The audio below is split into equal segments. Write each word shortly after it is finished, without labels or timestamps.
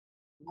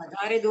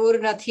વધારે દૂર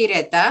નથી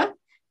રહેતા,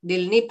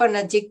 દિલની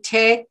પણ નજીક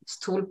છે,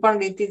 સ્થૂળ પણ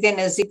રીતે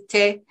નજીક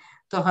છે.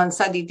 તો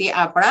હંસા દીદી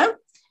આપણા,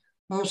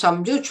 હું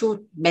સમજુ છું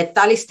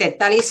 42,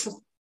 43,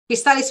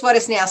 45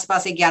 વર્ષની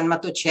આસપાસ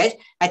જ્ઞાનમાં તો છે જ.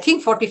 આઈ થિંક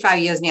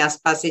 45 યર્સની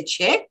આસપાસ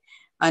છે.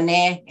 અને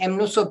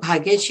એમનું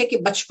સૌભાગ્ય છે કે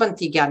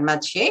બચપનથી જ્ઞાનમાં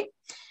છે.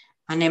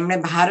 અને એમણે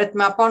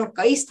ભારતમાં પણ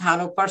કઈ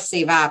સ્થાનો પર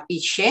સેવા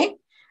આપી છે.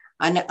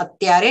 અને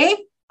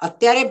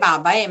અત્યારે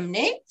બાબા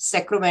એમને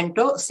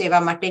સેક્રોમેન્ટો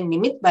સેવા માટે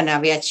નિમિત્ત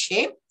બનાવ્યા છે.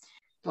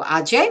 તો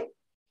આજે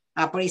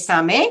આપણી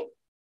સામે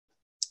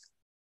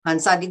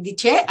હંસા દીદી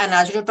છે. અને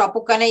આજનો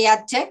ટોપિક કને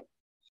યાદ છે?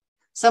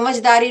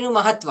 સમજદારીનું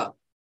મહત્વ.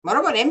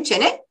 બરોબર એમ છે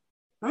ને?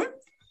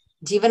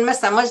 જીવનમાં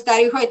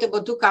સમજદારી હોય તો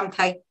બધું કામ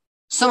થાય,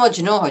 સમજ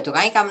ન હોય તો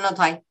કઈ કામ ન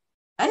થાય,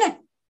 હે ને?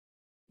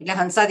 એટલે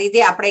હંસા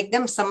દીદી આપણે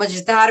એકદમ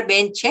સમજદાર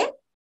બેન છે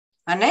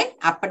અને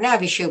આપણને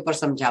આ વિષય ઉપર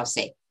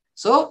સમજાવશે.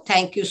 So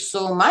thank you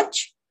so much.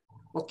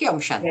 Okay, Om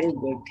Shanti. Very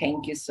good,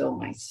 thank you so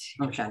much.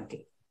 ઓમ શાંતિ.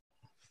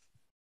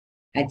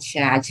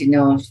 અચ્છા,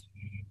 આજનો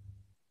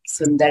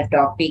સુંદર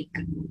ટોપિક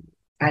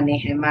અને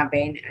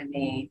હેમાબેન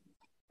અને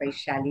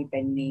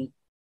વૈશાલીબેનની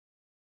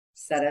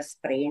સરસ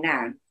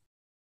પ્રેરણા.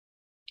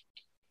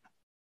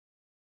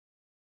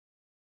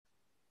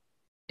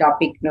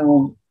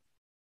 ટોપિકનું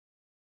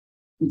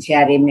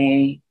જ્યારે મેં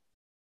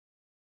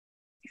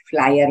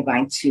ફ્લાયર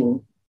વાંચ્યું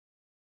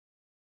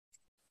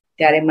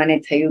ત્યારે મને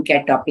થયું કે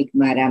આ ટોપિક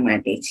મારા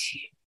માટે છે.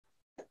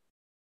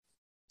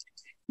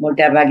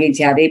 મોટાભાગે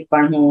જ્યારે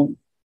પણ હું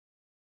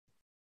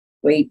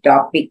કોઈ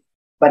ટોપિક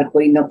પર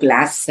કોઈનો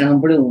ક્લાસ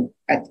સાંભળું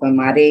અથવા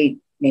મારે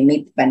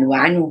નિમિત્ત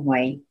બનવાનું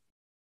હોય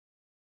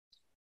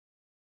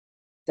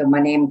તો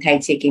મને એમ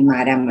થાય છે કે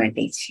મારા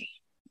માટે છે.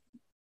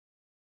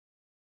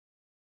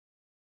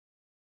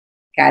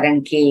 કારણ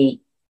કે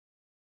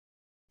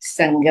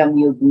સંગમ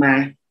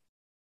યુગમાં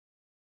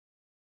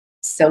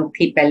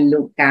સૌથી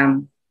પહેલું કામ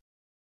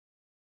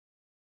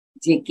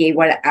જે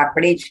કેવળ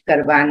આપણે જ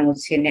કરવાનું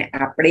છે ને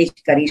આપણે જ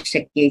કરી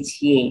શકીએ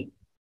છીએ,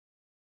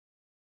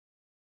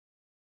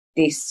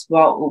 તે સ્વ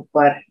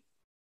ઉપર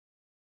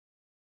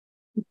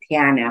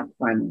ધ્યાન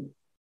આપવાનું.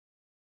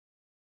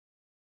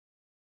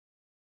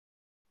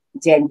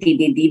 જયંતિ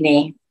દીદીને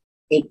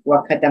એક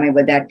વખત અમે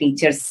બધા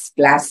ટીચર્સ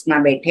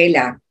ક્લાસમાં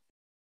બેઠેલા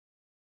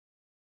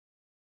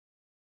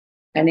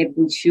અને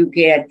પૂછ્યું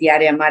કે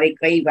અત્યારે અમારે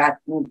કઈ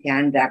વાતનું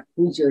ધ્યાન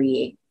રાખવું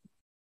જોઈએ.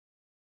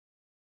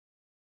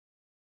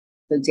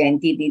 તો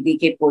જયંતિ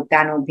દીદી કે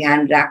પોતાનું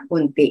ધ્યાન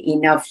રાખવું તે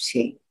ઇનફ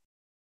છે.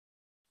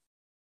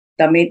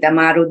 તમે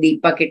તમારો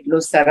દીપક એટલો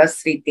સરસ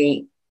રીતે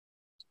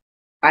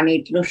અને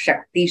એટલો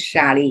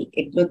શક્તિશાળી,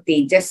 એટલો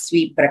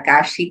તેજસ્વી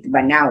પ્રકાશિત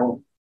બનાવો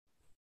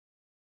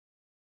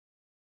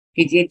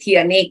કે જેથી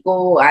અનેકો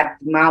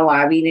આત્માઓ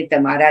આવીને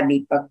તમારા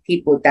દીપકથી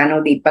પોતાનો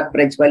દીપક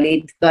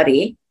પ્રજ્વલિત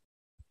કરે.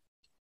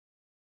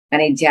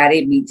 અને જ્યારે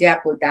બીજા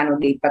પોતાનો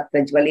દીપક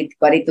પ્રજ્વલિત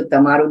કરે તો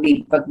તમારું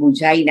દીપક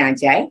બુઝાઈ ના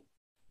જાય,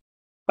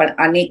 પણ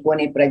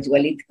અનેકોને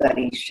પ્રજ્વલિત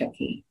કરી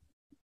શકે.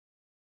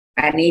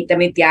 અને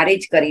તમે ત્યારે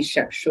જ કરી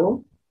શકશો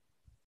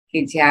કે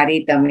જ્યારે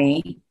તમે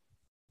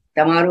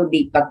તમારું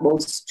દીપક બહુ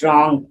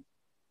સ્ટ્રોંગ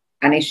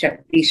અને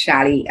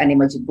શક્તિશાળી અને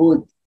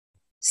મજબૂત,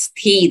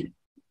 સ્થિર,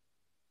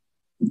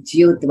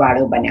 જ્યોત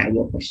વાળો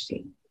બનાવ્યો હશે.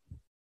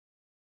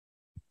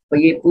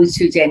 કોઈએ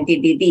પૂછ્યું, જયંતિ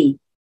દીદી,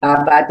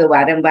 બાબા તો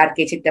વારંવાર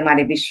કે છે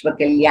તમારે વિશ્વ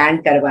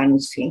કલ્યાણ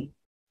કરવાનું છે.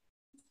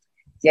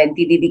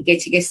 જયંતિ દીદી કે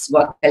છે કે સ્વ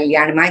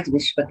કલ્યાણમાં જ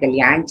વિશ્વ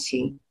કલ્યાણ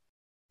છે.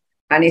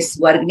 અને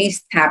સ્વર્ગની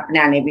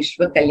સ્થાપના અને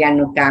વિશ્વ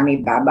કલ્યાણનું કામ એ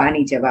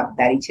બાબાની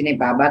જવાબદારી છે ને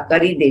બાબા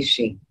કરી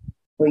દેશે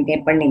કોઈને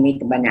પણ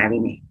નિમિત્ત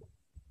બનાવીને.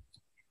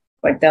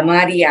 પણ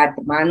તમારી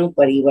આત્માનું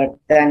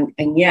પરિવર્તન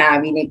અહીંયા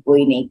આવીને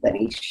કોઈ નહીં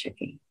કરી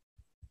શકે.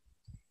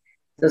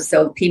 તો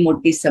સૌથી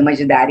મોટી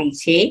સમજદારી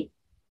છે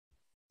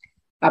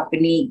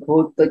અપની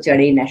ઘોટ તો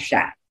ચડે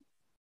નશા.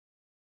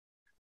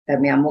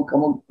 તમે અમુક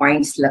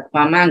પોઈન્ટ્સ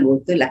લખવા માંગો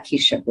તો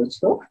લખી શકો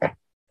છો.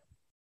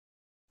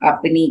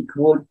 અપની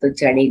ઘોટ તો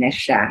ચડે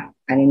નશા,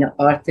 અને એનો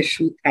અર્થ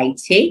શું થાય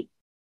છે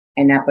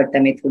એના પર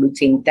તમે થોડું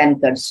ચિંતન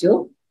કરશો.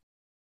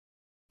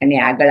 અને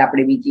આગળ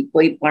આપણે બીજી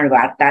કોઈ પણ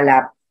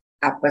વાર્તાલાપ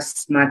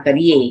આપસમાં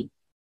કરીએ,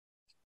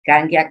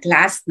 કારણ કે આ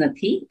ક્લાસ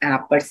નથી, આ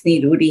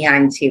આપસની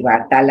રૂઢિયાન છે,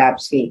 વાર્તાલાપ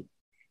છે,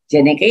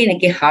 જેને કહીએ ને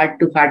કે હાર્ટ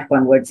ટુ હાર્ટ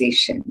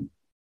કોન્વર્ઝેશન.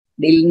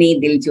 દિલની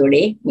દિલ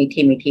જોડે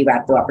મીઠી મીઠી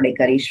વાતો આપણે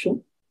કરીશું.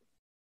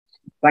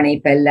 પણ એ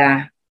પહેલા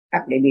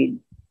આપણે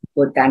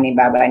પોતાને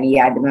બાબાની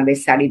યાદમાં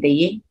બેસાડી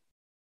દઈએ.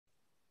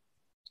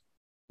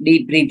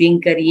 ડીપ બ્રીધિંગ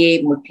કરીએ,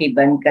 મુઠ્ઠી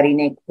બંધ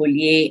કરીને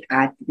ખોલીએ,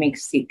 આત્મિક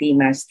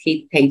સ્થિતિમાં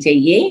સ્થિત થઈ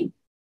જઈએ.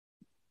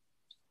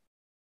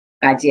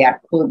 આજે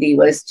આખો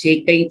દિવસ જે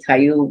કંઈ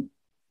થયું,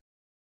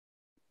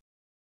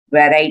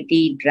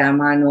 વેરાયટી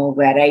ડ્રામાનો,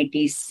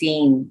 વેરાયટી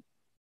સીન,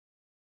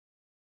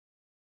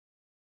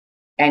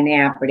 એને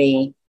આપણે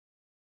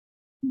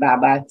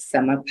બાબા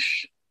સમક્ષ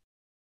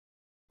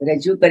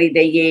રજૂ કરી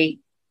દઈએ,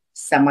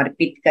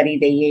 સમર્પિત કરી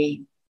દઈએ,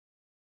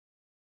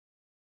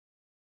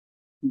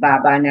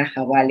 બાબાના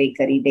હવાલે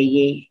કરી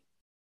દઈએ.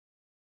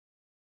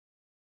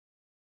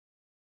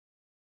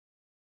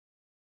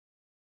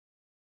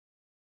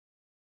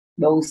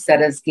 બહુ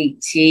સરસ ગીત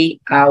છે.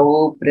 આવો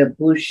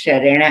પ્રભુ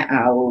શરણ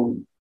આવો.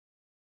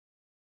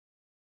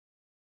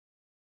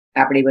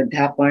 આપણે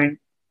બધા પણ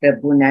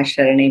પ્રભુના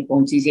શરણે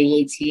પહોંચી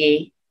જઈએ છીએ.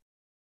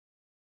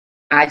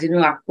 આજનો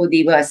આખો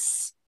દિવસ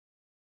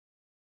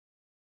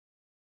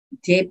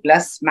જે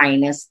પ્લસ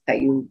માઇનસ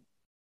થયું,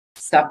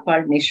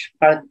 સફળ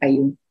નિષ્ફળ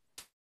થયું,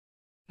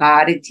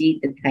 હાર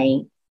જીત થઈ,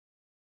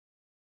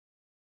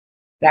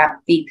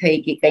 પ્રાપ્તિ થઈ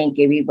કે કંઈક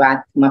એવી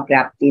વાતમાં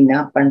પ્રાપ્તિ ન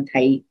પણ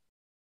થઈ,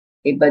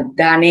 એ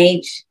બધાને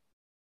જ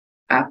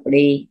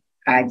આપણે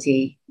આજે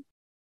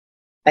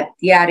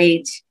અત્યારે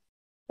જ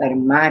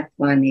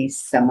પરમાત્માને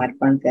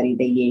સમર્પણ કરી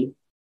દઈએ,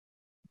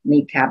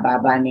 મીઠા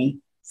બાબાને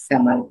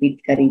સમર્પિત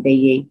કરી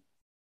દઈએ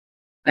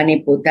અને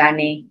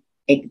પોતાને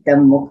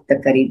એકદમ મુક્ત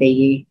કરી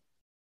દઈએ.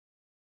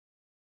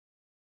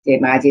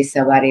 જેમ આજે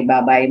સવારે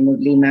બાબાએ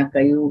મુરલીમાં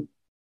કહ્યું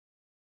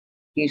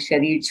કે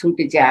શરીર છૂટ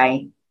જાય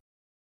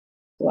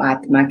તો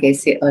આત્મા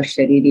कैसे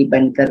અશરીરી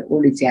બનકર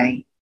ઉડ જાય.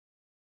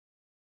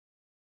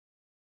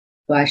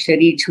 તો આ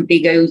શરીર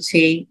છૂટી ગયું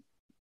છે,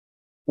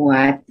 હું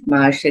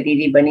આત્મા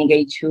અશરીરી બની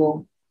ગઈ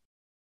છું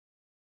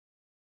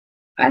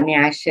અને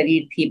આ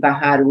શરીરથી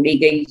બહાર ઉડી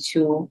ગઈ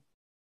છું.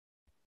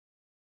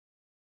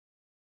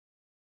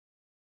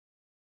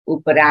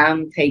 ઉપરામ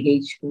થઈ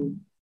ગઈ છું,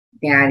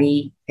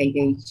 પ્યારી થઈ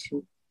ગઈ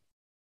છું.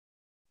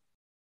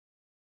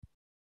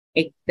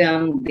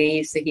 એકદમ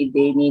દેશ હિ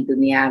દેની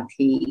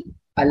દુનિયાથી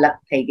અલગ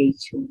થઈ ગઈ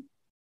છું.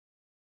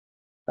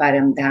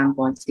 પરમધામ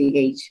પહોંચી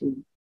ગઈ છું,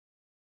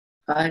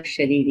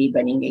 અશરીરી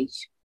બની ગઈ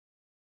છું.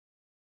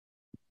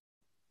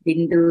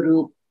 બિંદુ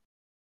રૂપ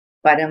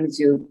પરમ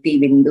જ્યોતિ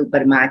બિંદુ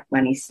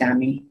પરમાત્માની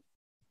સામે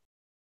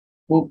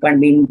હું પણ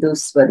બિંદુ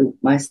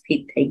સ્વરૂપમાં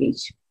સ્થિત થઈ ગઈ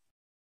છું.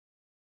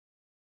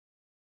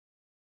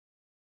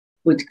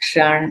 કુછ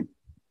ક્ષણ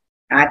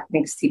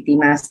આત્મિક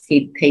સ્થિતિમાં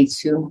સ્થિત થઈ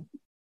છું.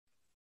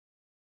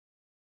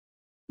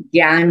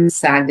 જ્ઞાન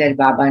સાગર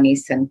બાબાની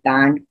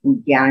સંતાન હું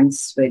જ્ઞાન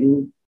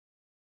સ્વરૂપ,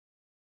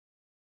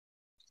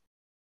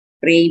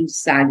 પ્રેમ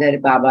સાગર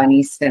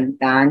બાબાની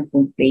સંતાન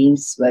હું પ્રેમ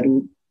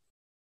સ્વરૂપ,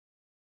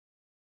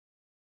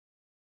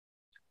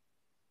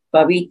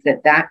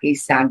 પવિत्रता के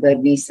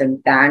सागરની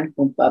સંતાન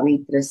હું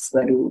પવિત્ર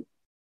સ્વરૂપ,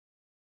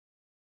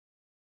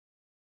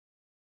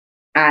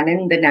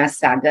 આનંદના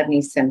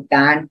સાગરની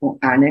સંતાન હું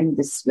આનંદ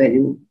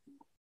સ્વરૂપ,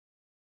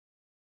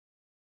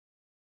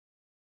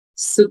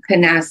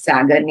 સુખના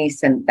સાગરની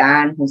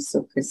સંતાન હું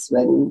સુખ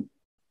સ્વરૂપ,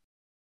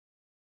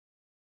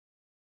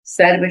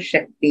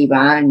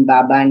 સર્વશક્તિવાન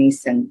બાબાની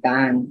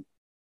સંતાન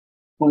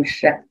હું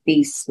શક્તિ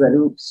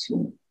સ્વરૂપ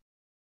છું.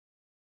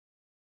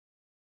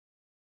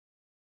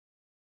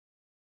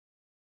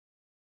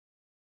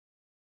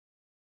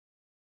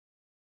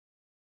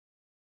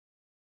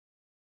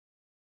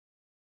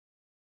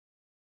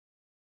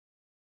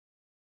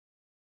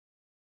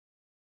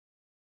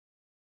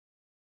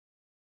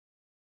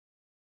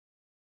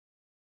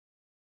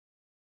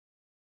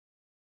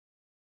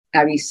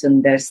 આવી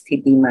સુંદર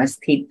સ્થિતિમાં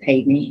સ્થિત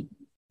થઈને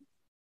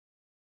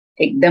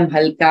એકદમ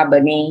હલકા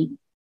બની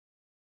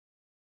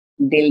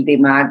દિલ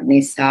દિમાગને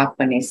સાફ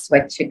અને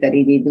સ્વચ્છ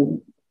કરી દીધું.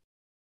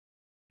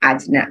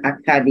 આજના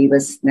આખા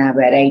દિવસના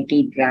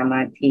વેરાયટી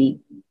ડ્રામાથી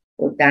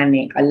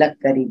પોતાને અલગ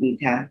કરી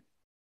દીધા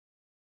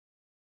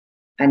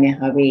અને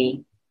હવે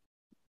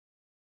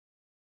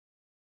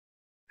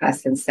આ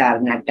સંસાર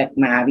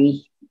નાટકમાં આવી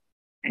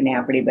અને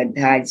આપણે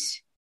બધા જ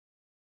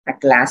આ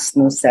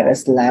ક્લાસનો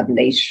સરસ લાભ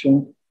લઈશું.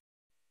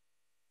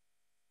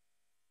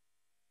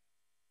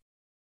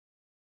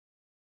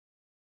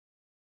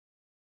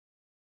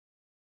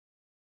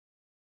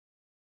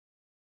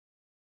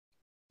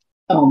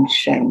 ઓમ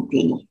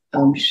શાંતિ,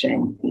 ઓમ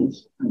શાંતિ,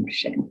 ઓમ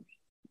શાંતિ.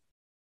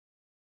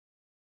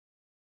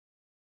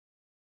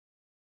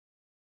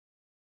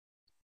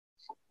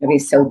 હવે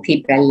સૌથી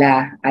પહેલા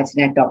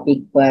આજના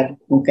ટોપિક પર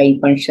હું કંઈ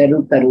પણ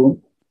શરૂ કરું.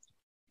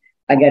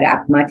 અગર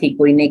આપમાંથી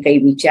કોઈને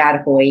કંઈ વિચાર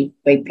હોય,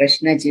 કોઈ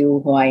પ્રશ્ન જેવું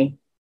હોય,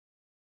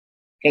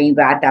 કઈ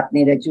વાત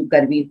આપને રજૂ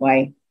કરવી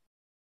હોય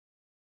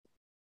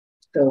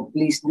તો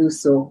પ્લીઝ ડુ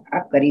સો.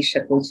 આપ કરી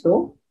શકો છો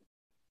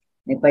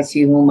ને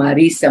પછી હું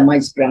મારી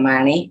સમજ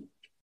પ્રમાણે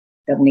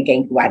તમને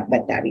કંઈક વાત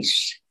બતાવીશ.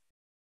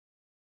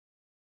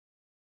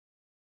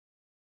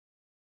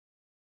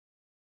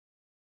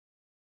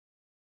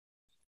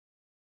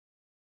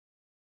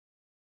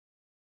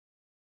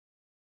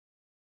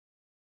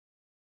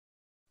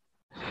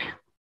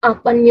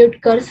 आप अनम्यूट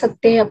कर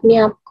सकते हैं अपने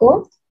आप को.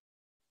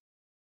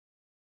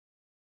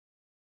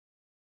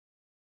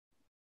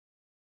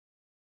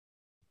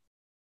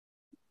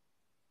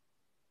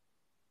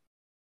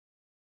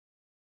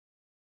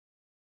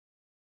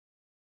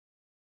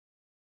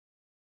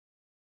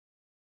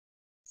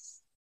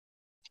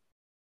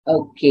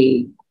 Okay.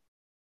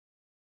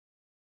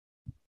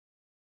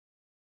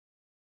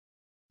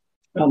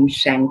 Om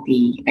Shanti.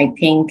 I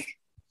think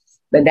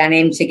બધાને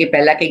એમ છે કે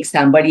પહેલા કંઈક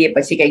સાંભળીએ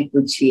પછી કંઈક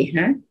પૂછીએ.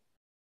 હા,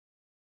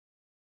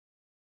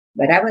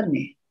 બરાબર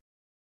ને?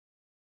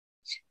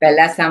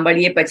 પહેલા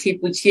સાંભળીએ પછી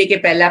પૂછીએ કે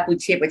પહેલા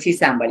પૂછીએ પછી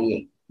સાંભળીએ?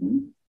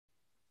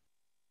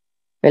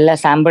 પહેલા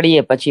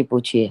સાંભળીએ પછી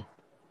પૂછીએ.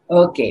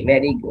 Okay,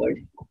 very good.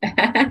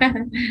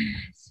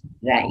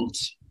 રાઈટ.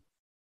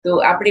 તો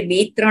આપણે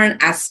 2-3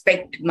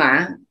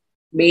 આસ્પેક્ટમાં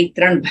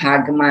 2-3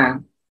 ભાગમાં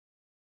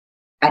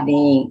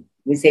આને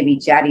વિશે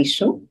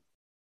વિચારીશું.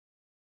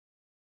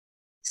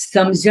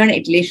 સમજણ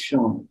એટલે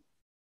શું?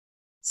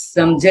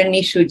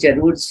 સમજણની શું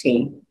જરૂર છે?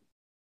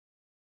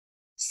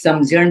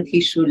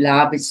 સમજણથી શું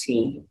લાભ છે?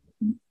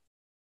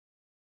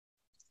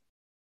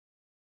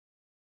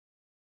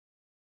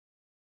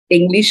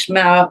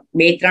 ઇંગ્લિશમાં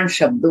 2-3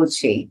 શબ્દો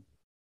છે: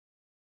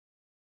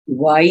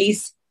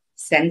 વાઇઝ,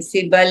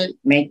 સેન્સિબલ,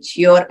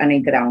 મેચ્યોર અને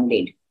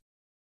ગ્રાઉન્ડેડ.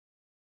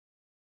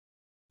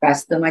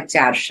 વાસ્તવમાં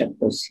 4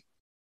 શબ્દો છે: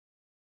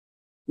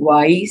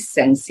 વાઇઝ,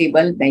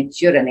 સેન્સિબલ,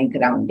 મેચ્યોર અને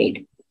ગ્રાઉન્ડેડ.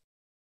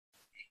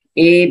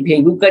 એ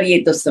ભેગું કરીએ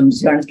તો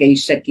સમજણ કહી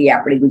શકીએ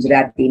આપણે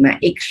ગુજરાતીમાં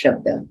એક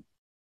શબ્દ,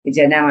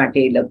 જેના માટે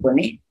એ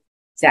લોકોને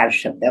 4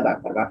 શબ્દ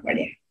વાપરવા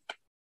પડ્યા.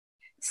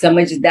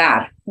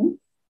 સમજદાર.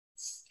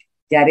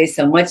 જ્યારે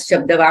સમજ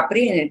શબ્દ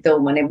વાપરીએ ને તો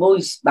મને બહુ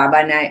જ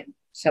બાબાના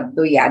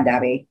શબ્દો યાદ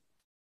આવે.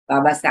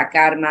 બાબા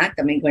સાકારમાં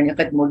તમે ઘણી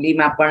વખત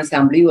મુરલીમાં પણ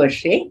સાંભળ્યું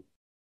હશે.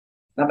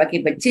 બાબા કે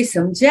બચ્ચે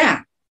સમજા,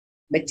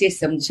 બચ્ચે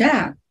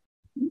સમજા.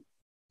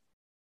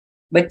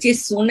 બચ્ચે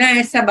સુના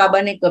એસા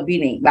બાબા ને કભી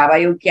નહીં. બાબા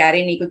એવું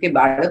ક્યારેય નહીં કહ્યું કે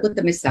બાળકો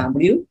તમે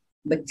સાંભળ્યું,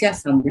 બચ્ચા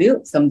સાંભળ્યું,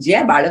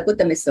 સમજ્યા, બાળકો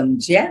તમે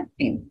સમજ્યા.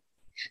 એમ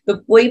તો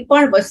કોઈ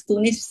પણ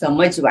વસ્તુને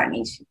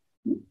સમજવાની છે.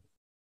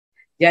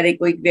 જ્યારે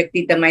કોઈક વ્યક્તિ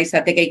તમારી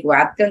સાથે કંઈક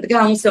વાત કરે તો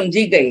હું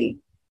સમજી ગઈ,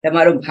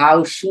 તમારો ભાવ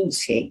શું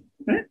છે,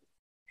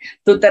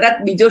 તો તરત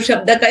બીજો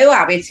શબ્દ કયો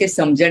આવે છે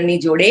સમજણની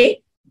જોડે?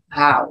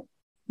 ભાવ.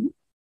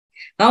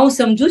 હા, હું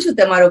સમજુ છું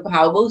તમારો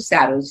ભાવ બહુ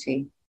સારો છે,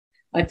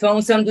 અથવા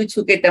હું સમજુ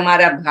છું કે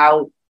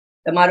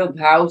તમારો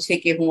ભાવ છે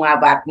કે હું આ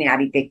વાતને આ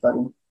રીતે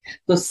કરું.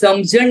 તો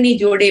સમજણની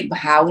જોડે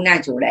ભાવના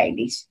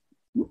જોડાયેલી છે.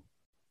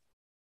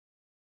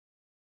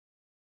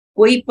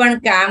 કોઈ પણ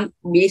કામ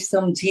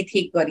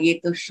બેસમજીથી કરીએ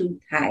તો શું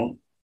થાય,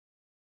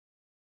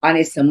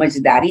 અને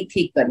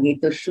સમજદારીથી કરીએ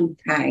તો શું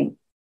થાય,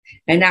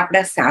 અને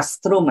આપણા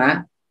શાસ્ત્રોમાં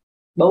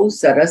બહુ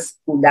સરસ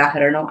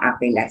ઉદાહરણો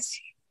આપેલા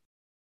છે.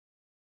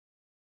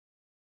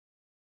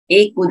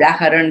 એક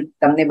ઉદાહરણ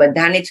તમને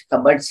બધાને જ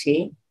ખબર છે.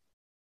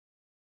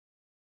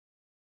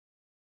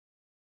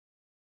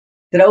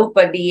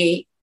 દ્રૌપદીએ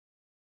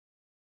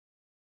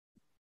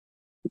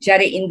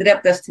જ્યારે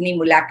ઇન્દ્રપ્રસ્થની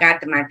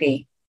મુલાકાત માટે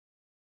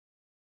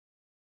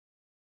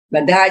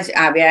બધા જ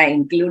આવ્યા,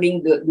 ઇન્ક્લુડિંગ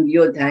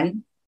દુર્યોધન,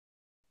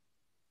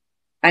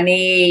 અને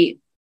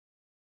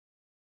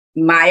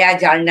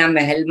માયાજાળના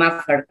મહેલમાં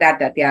ફરતા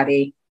હતા ત્યારે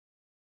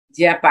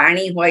જ્યાં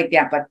પાણી હોય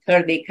ત્યાં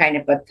પથ્થર દેખાય,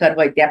 ને પથ્થર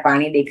હોય ત્યાં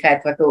પાણી દેખાય,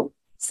 અથવા તો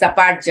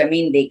સપાટ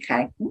જમીન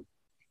દેખાય.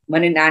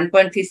 મને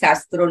નાનપણથી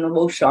શાસ્ત્રોનો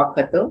બહુ શોખ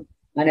હતો,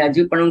 અને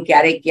હજુ પણ હું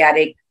ક્યારેક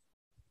ક્યારેક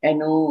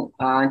એનું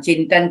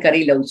ચિંતન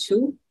કરી લઉં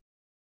છું.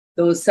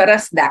 તો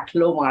સરસ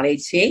દાખલો મળે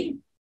છે.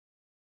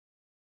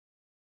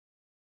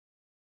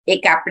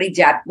 એક આપણી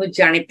જાતનું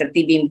જાણે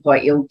પ્રતિબિંબ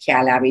હોય એવું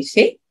ખ્યાલ આવે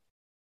છે.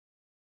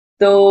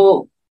 તો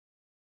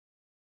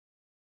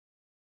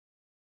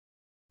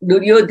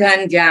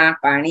દુર્યોધન જ્યાં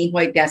પાણી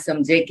હોય ત્યાં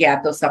સમજે કે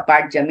આ તો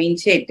સપાટ જમીન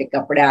છે, એટલે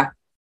કપડા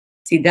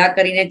સીધા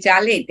કરીને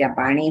ચાલે ત્યાં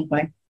પાણી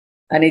હોય,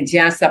 અને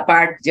જ્યાં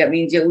સપાટ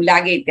જમીન જેવું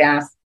લાગે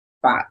ત્યાં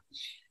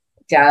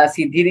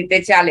સીધી રીતે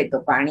ચાલે તો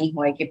પાણી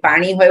હોય, કે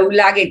પાણી હોય એવું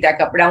લાગે ત્યાં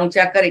કપડા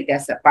ઊંચા કરે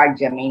ત્યાં સપાટ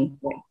જમીન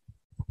હોય.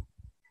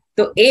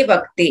 તો એ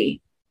વખતે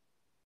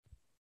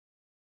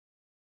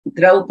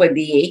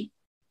દ્રૌપદીએ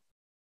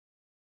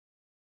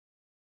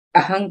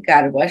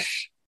અહંકારવશ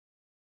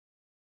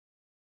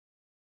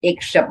એક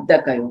શબ્દ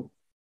કહ્યો.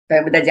 તમે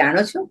બધા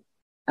જાણો છો?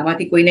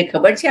 આમાંથી કોઈને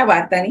ખબર છે આ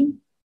વાર્તાની?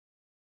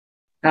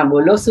 હા,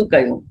 બોલો, શું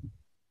કહ્યું?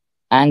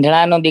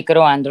 આંધળાનો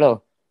દીકરો આંધળો.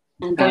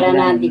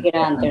 આંધળાના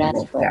દીકરા આંધળા.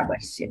 બરાબર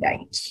છે,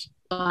 રાઈટ.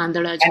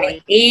 અને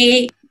એ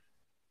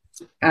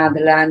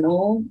આંધળાનો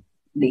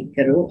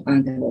દીકરો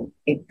આંધળો,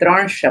 એ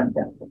 3 શબ્દ.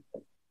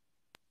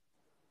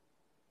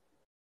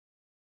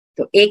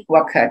 તો એક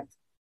વખત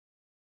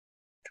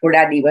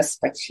થોડા દિવસ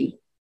પછી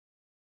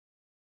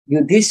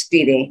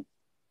યુધિષ્ઠિરે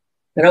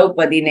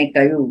દ્રૌપદીને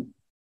કહ્યું,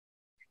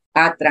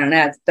 આ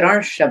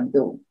 3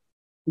 શબ્દો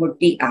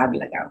મોટી આગ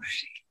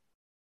લગાવશે.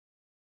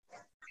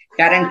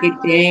 કારણ કે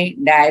તે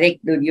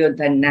ડાયરેક્ટ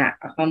દુર્યોધનના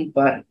અહમ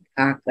પર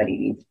ઘા કરી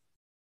દીધું.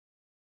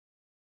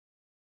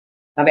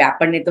 હવે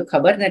આપણને તો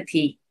ખબર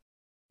નથી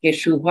કે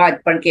શું હોત,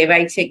 પણ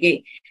કહેવાય છે કે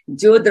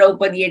જો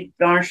દ્રૌપદીએ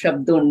 3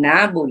 શબ્દો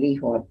ના બોલી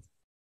હોત,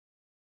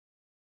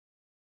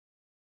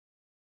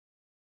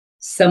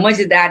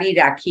 સમજદારી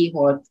રાખી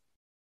હોત,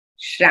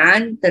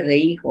 શાંત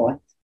રહી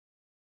હોત,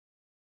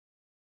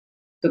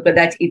 તો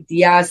કદાચ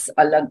ઇતિહાસ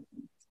અલગ.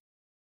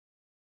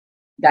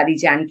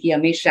 દાદી જાનકી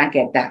હંમેશા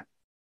કહેતા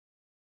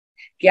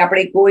કે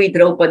આપણે કોઈ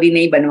દ્રૌપદી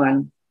નહીં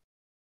બનવાનું.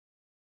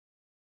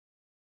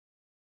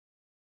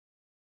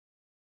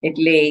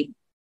 એટલે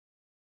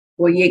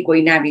કોઈએ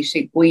કોઈના વિશે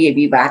કોઈ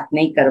એવી વાત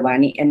નહીં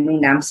કરવાની, એનું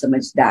નામ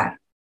સમજદાર.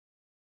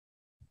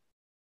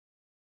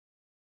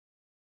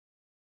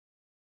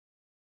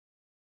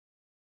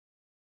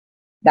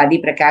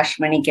 દાદી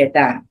પ્રકાશમણી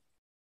કહેતા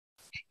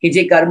કે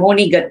જે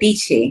કર્મોની ગતિ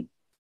છે,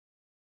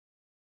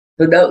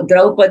 તો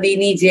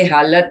દ્રૌપદીની જે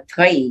હાલત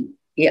થઈ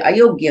એ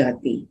અયોગ્ય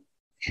હતી.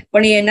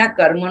 પણ એના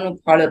કર્મનું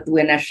ફળ હતું,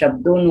 એના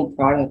શબ્દોનું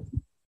ફળ હતું.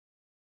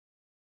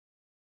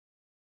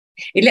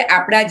 એટલે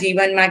આપણા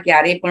જીવનમાં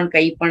ક્યારે પણ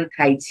કંઈ પણ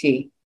થાય છે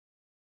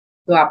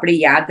તો આપણે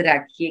યાદ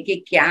રાખીએ કે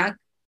ક્યાંક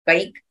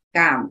કંઈક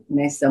કામ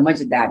મેં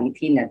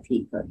સમજદારીથી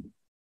નથી કર્યું.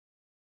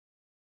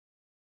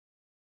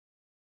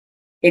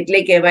 એટલે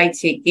કહેવાય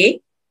છે કે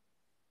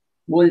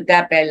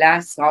બોલતા પહેલા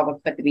 100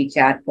 વખત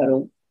વિચાર કરો,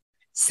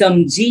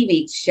 સમજી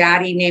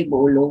વિચારીને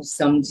બોલો,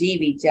 સમજી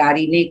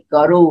વિચારીને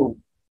કરો.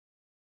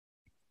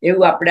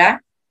 એવું આપણા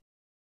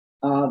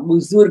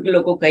બુઝુર્ગ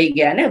લોકો કહી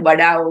ગયા ને,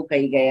 વડાઓ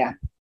કહી ગયા,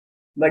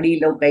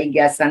 વડીલો કહી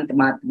ગયા, સંત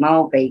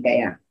મહાત્માઓ કહી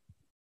ગયા.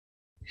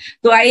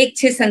 તો આ એક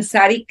છે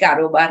સંસારિક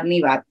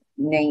કારોબારની વાત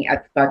નહીં,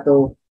 અથવા તો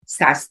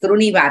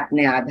શાસ્ત્રોની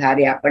વાતને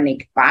આધારે આપણને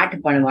એક પાઠ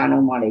ભણવાનો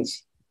મળે છે.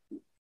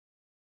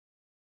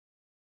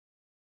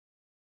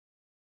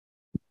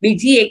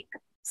 બીજી એક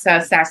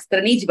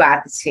શાસ્ત્રની જ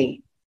વાત છે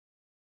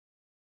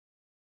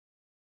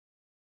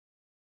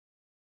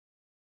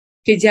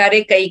કે જ્યારે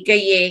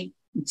કૈકેયીએ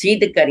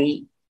જીદ કરી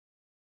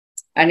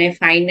અને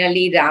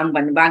ફાઇનલી રામ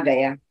બનવા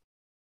ગયા,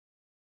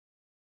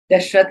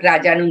 દશરથ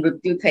રાજાનું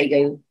મૃત્યુ થઈ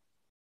ગયું,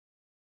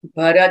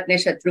 ભરત ને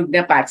શત્રુઘ્ન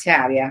પાછા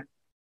આવ્યા.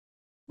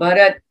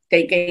 ભરત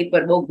કૈકેયી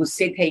પર બહુ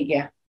ગુસ્સે થઈ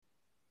ગયા.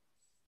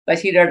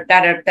 પછી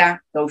રડતા રડતા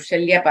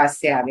કૌશલ્યા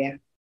પાસે આવ્યા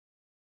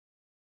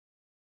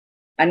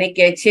અને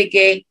કહે છે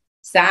કે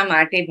શા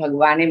માટે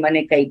ભગવાને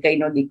મને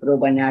કૈકેયીનો દીકરો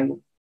બનાવ્યો?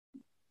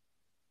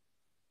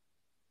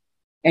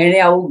 એણે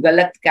આવું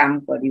ગલત કામ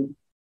કર્યું,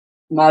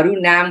 મારું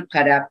નામ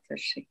ખરાબ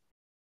થશે.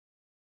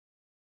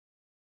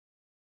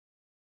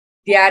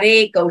 ત્યારે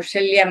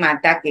કૌશલ્યા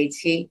માતા કહે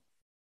છે,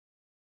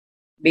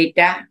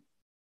 બેટા,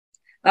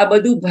 આ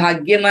બધું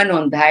ભાગ્યમાં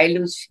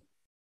નોંધાયેલું છે,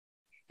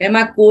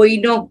 એમાં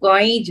કોઈનો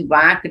કંઈ જ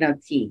વાંક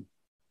નથી,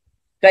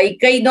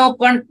 કૈકેયીનો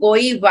પણ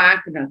કોઈ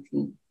વાંક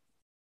નથી.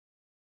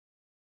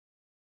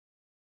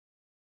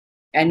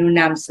 એનું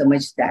નામ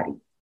સમજદારી,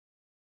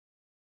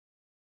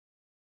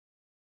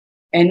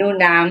 એનું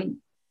નામ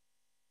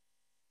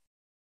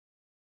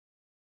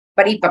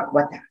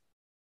પરિપક્વતા.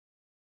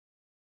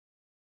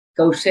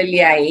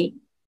 કૌશલ્યાએ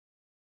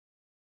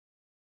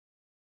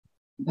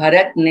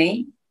ભરતને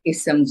એ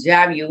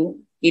સમજાવ્યું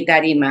કે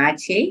તારી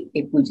માં છે એ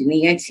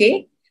પૂજનીય છે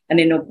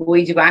અને એનો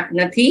કોઈ જ વાંક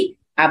નથી,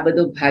 આ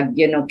બધો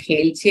ભાગ્યનો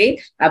ખેલ છે,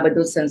 આ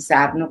બધો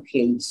સંસારનો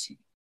ખેલ છે.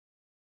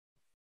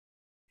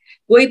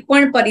 કોઈ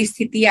પણ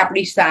પરિસ્થિતિ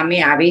આપણી સામે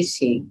આવે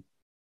છે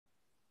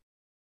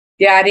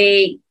ત્યારે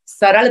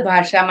સરળ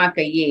ભાષામાં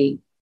કહીએ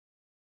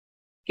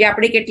કે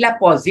આપણે કેટલા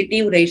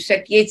પોઝિટિવ રહી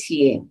શકીએ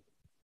છીએ,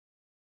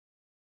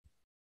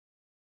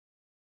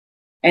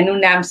 એનું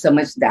નામ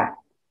સમજદાર.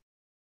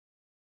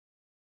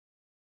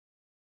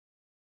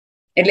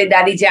 એટલે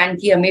દાદી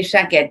જાનકી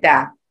હંમેશા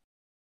કહેતા,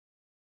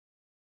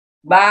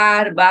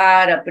 बार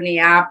बार अपने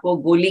आप को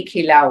गोली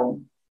खिलाओ,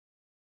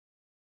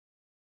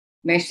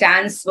 मैं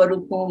शांत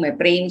स्वरूप हूं, मैं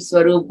प्रेम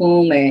स्वरूप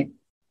हूं, मैं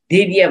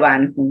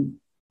धैर्यवान हूं.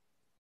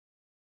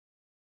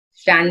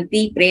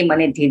 शांति, प्रेम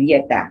અને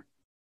ધૈર્યતા,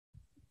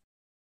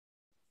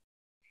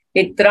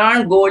 એ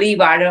 3 ગોળી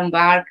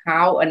વારંવાર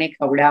ખાઓ અને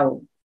ખવડાવો.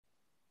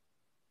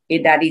 એ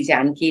દાદી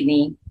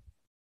જાનકીની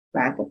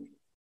વાત હતી.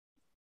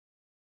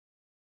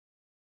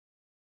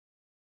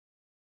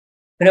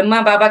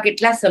 બ્રહ્મા બાબા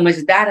કેટલા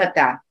સમજદાર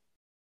હતા,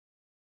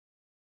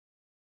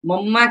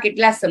 મમ્મા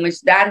કેટલા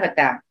સમજદાર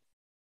હતા,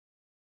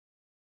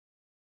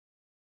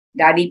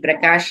 દાદી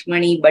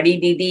પ્રકાશમણી,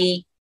 બડી દીદી,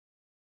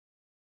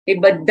 એ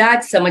બધા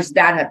જ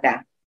સમજદાર હતા.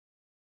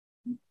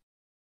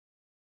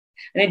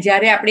 અને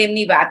જ્યારે આપણે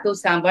એમની વાતો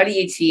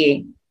સાંભળીએ છીએ,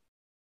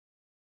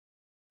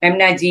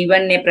 એમના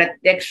જીવનને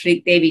પ્રત્યક્ષ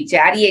રીતે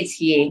વિચારીએ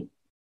છીએ,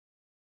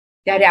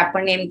 ત્યારે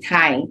આપણને એમ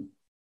થાય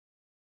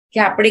કે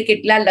આપણે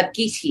કેટલા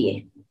લકી છીએ,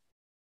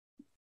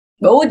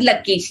 બહુ જ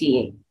લકી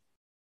છીએ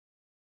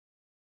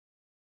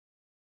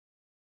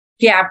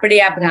કે આપણે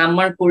આ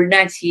બ્રાહ્મણ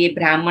કુળના છીએ,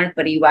 બ્રાહ્મણ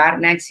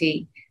પરિવારના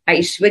છીએ, આ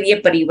ઈશ્વરીય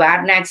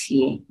પરિવારના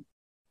છીએ.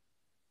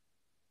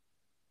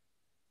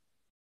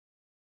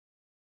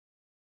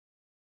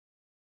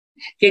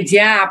 કે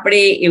જ્યાં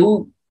આપણે એવું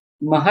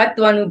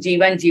મહત્વનું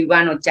જીવન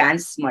જીવવાનો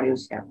ચાન્સ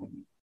મળ્યો છે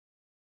આપણને.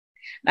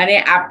 અને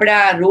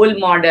આપણા રોલ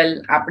મોડલ,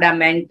 આપણા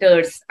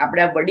મેન્ટર્સ,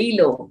 આપણા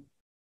વડીલો,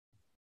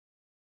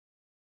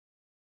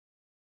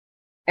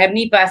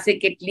 એમની પાસે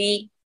કેટલી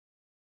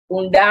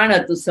ઊંડાણ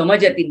હતું,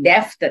 સમજ હતી,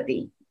 ડેપ્થ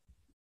હતી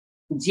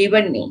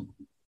જીવનની,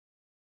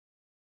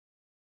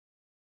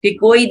 કે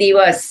કોઈ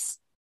દિવસ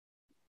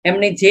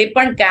એમણે જે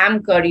પણ કામ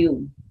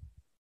કર્યું,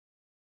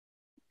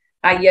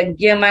 આ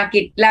યજ્ઞમાં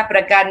કેટલા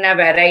પ્રકારના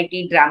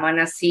વેરાયટી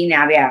ડ્રામાના સીન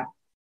આવ્યા,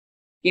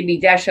 કે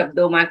બીજા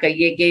શબ્દોમાં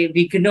કહીએ કે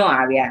વિઘ્નો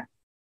આવ્યા,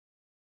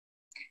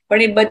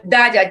 પણ એ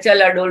બધા જ અચલ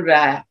અડોલ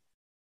રહ્યા,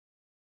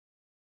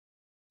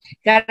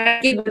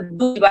 કારણ કે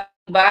બધું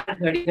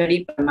ઘડી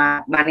ઘડી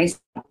પરમાત્માને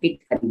સ્થાપિત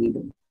કરી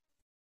દીધું.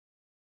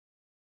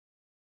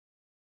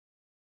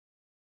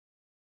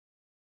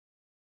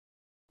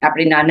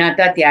 આપણે નાના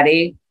હતા ત્યારે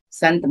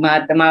સંત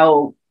મહાત્માઓ,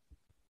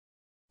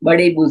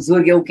 બડે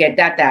બુઝુર્ગ એવું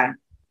કહેતા હતા,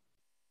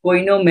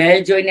 કોઈનો મહેલ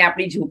જોઈને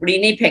આપણી ઝૂંપડી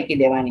નહીં ફેંકી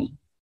દેવાની,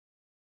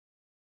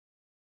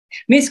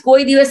 મીન્સ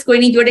કોઈ દિવસ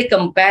કોઈની જોડે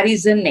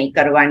કમ્પેરિઝન નહીં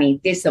કરવાની,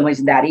 તે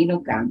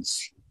સમજદારીનું કામ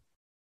છે.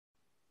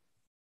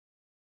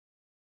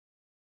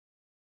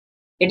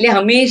 એટલે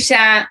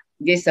હંમેશા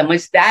જે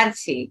સમજદાર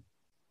છે,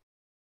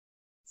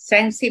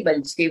 સેન્સિબલ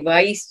છે,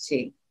 વાઇસ છે,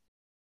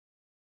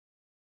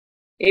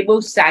 એ બહુ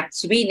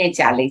સાચવીને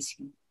ચાલે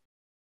છે.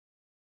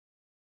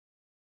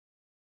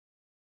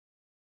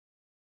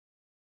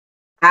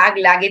 આગ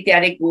લાગે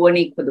ત્યારે કૂવો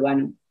નહીં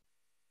ખોદવાનો,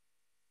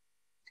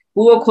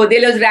 કૂવો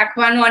ખોદેલો જ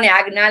રાખવાનો અને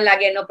આગ ના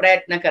લાગે એનો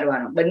પ્રયત્ન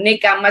કરવાનો. બંને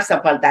કામમાં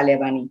સફળતા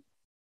લેવાની.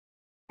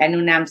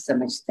 એનું નામ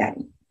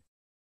સમજદારી.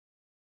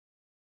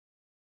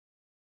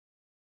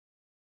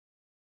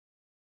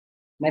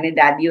 મને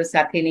દાદીઓ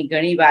સાથેની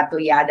ઘણી વાતો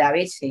યાદ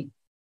આવે છે.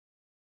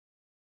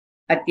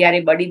 અત્યારે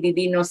બડી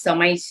દીદીનો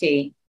સમય છે,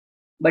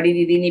 બડી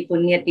દીદીની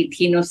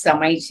પુણ્યતિથિનો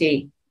સમય છે.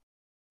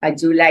 આ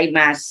જુલાઈ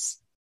માસ,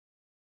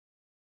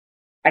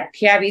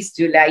 28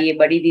 જુલાઈએ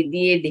બડી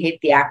દીદીએ દેહ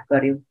ત્યાગ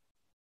કર્યો.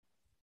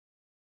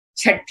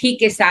 6મી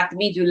કે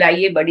 7મી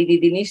જુલાઈએ બડી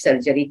દીદીની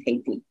સર્જરી થઈ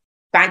હતી.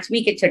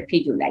 5મી કે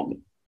 6ઠી જુલાઈએ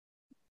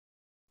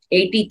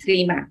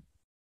 83માં.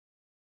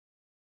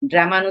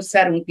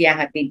 ડ્રામાનુસાર હું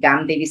ત્યાં હતી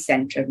ગામદેવી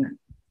સેન્ટરમાં.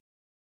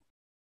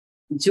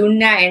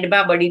 જૂનના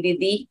એન્ડમાં બડી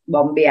દીદી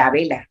બોમ્બે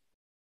આવેલા.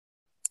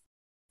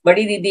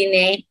 બડી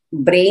દીદીને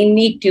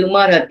બ્રેઇનની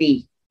ટ્યુમર હતી.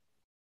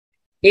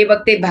 એ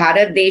વખતે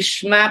ભારત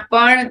દેશમાં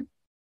પણ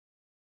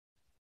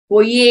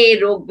કોઈએ એ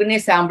રોગને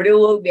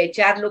સાંભળ્યો,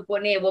 2-4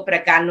 લોકોને એવો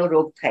પ્રકારનો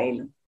રોગ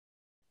થયેલો.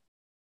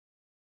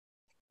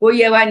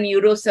 કોઈ એવા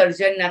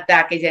ન્યુરોસર્જન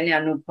નતા કે જેને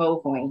અનુભવ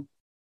હોય.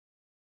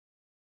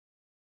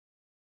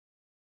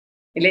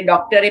 એટલે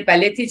ડોક્ટરે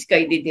પહેલેથી જ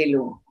કહી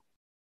દીધેલું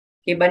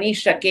કે બની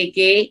શકે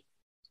કે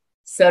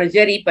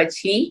સર્જરી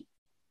પછી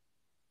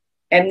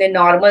એમને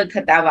નોર્મલ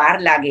થતા વાર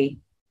લાગે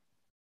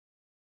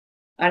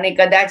અને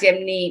કદાચ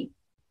એમની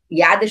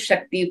યાદ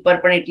શક્તિ ઉપર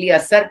પણ એટલી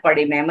અસર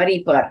પડે,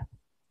 મેમરી પર,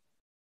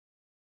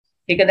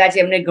 કે કદાચ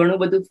એમને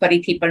ઘણું બધું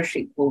ફરીથી પણ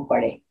શીખવું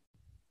પડે.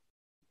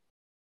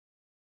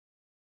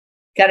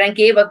 કારણ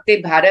કે એ વખતે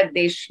ભારત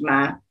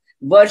દેશમાં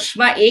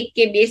વર્ષમાં 1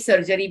 કે 2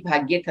 સર્જરી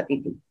ભાગ્યે થતી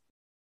હતી.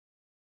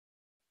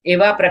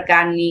 એવા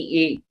પ્રકારની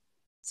એ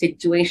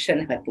સિચ્યુએશન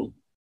હતી.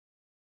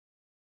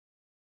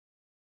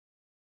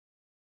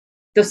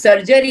 તો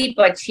સર્જરી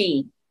પછી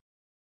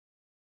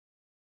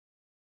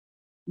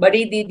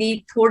બડી દીદી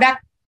થોડાક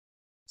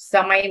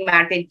સમય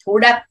માટે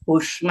થોડાક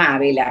હોશમાં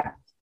આવેલા.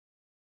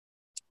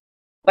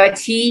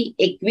 પછી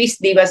 21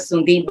 દિવસ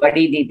સુધી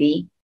બડી દીદી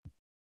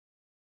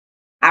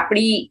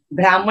આપણી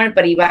બ્રાહ્મણ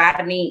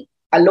પરિવારની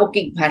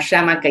અલૌકિક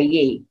ભાષામાં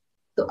કહીએ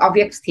તો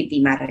અવ્યક્ત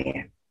સ્થિતિમાં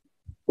રહ્યા,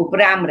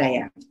 ઉપરામ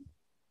રહ્યા,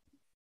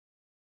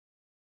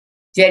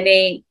 જેને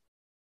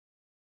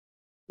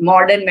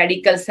મોડર્ન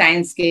મેડિકલ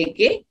સાયન્સ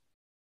કે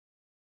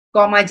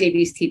કોમા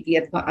જેવી સ્થિતિ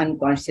અથવા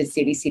અનકોન્શિયસ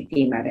જેવી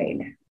સ્થિતિમાં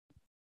રહેલા.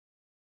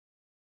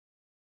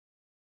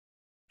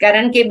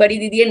 કારણ કે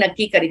બડી દીદીએ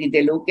નક્કી કરી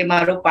દીધેલું કે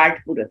મારો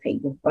પાઠ પૂરો થઈ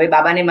ગયો, હવે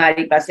બાબાને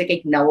મારી પાસે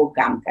કંઈક નવું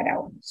કામ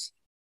કરાવવાનું છે.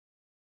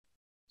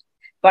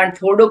 પણ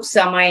થોડોક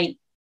સમય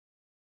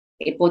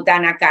એ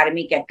પોતાના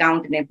કાર્મિક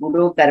એકાઉન્ટને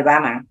પૂરો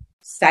કરવામાં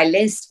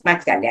સાયલેન્સમાં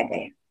ચાલ્યા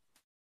ગયા.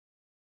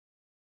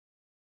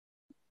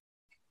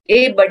 એ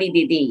બડી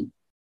દીદી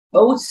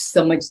બહુ જ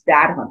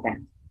સમજદાર હતા.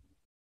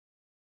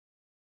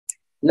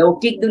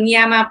 લૌકિક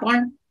દુનિયામાં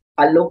પણ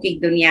અલૌકિક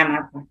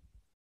દુનિયામાં પણ.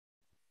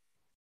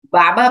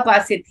 બાબા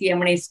પાસેથી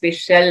એમણે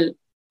સ્પેશિયલ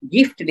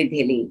ગિફ્ટ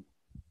લીધેલી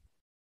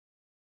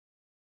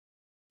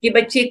કે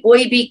બચ્ચે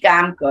કોઈ ભી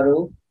કામ કરો,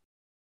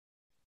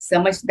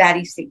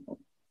 સમજદારી શીખો.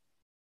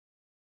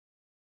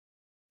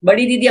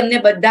 બડી દીદી અમને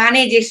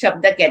બધાને જે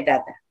શબ્દ કહેતા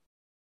હતા,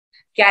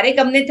 ક્યારેક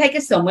અમને થાય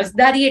કે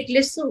સમજદારી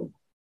એટલે શું?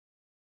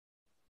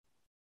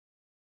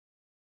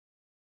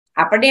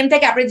 આપણને એમ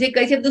થાય કે આપણે જે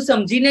કહીએ છીએ બધું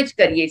સમજીને જ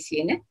કરીએ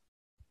છીએ ને.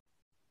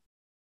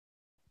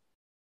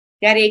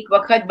 ત્યારે એક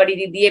વખત બડી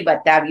દીદીએ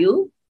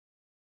બતાવ્યું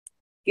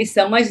કે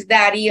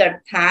સમજદારી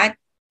અર્થાત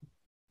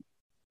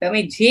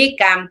તમે જે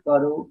કામ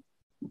કરો,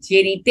 જે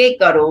રીતે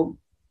કરો,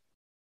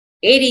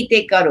 એ રીતે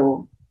કરો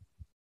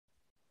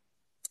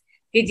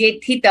કે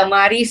જેથી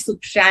તમારી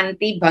સુખ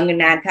શાંતિ ભંગ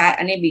ના થાય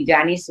અને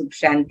બીજાની સુખ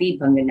શાંતિ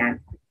ભંગ ના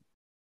થાય.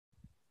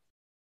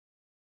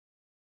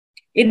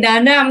 એ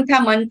નાના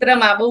અમથા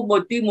મંત્રમાં બહુ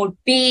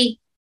મોટી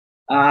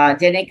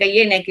જેને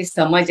કહીએ ને કે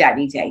સમજ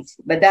આવી જાય છે,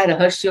 બધા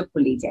રહસ્યો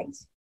ખુલી જાય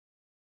છે.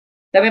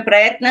 તમે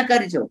પ્રયત્ન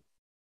કરજો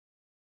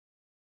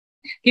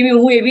કે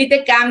હું એવી રીતે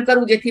કામ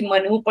કરું જેથી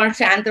હું પણ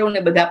શાંત રહું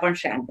ને બધા પણ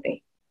શાંત રહે.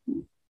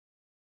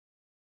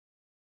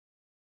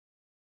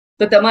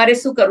 તો તમારે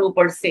શું કરવું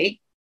પડશે?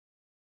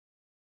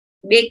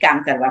 2 કામ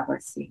કરવા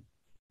પડશે.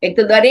 એક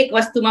તો દરેક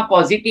વસ્તુમાં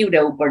પોઝિટિવ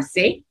રહેવું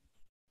પડશે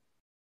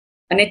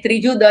અને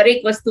ત્રીજું દરેક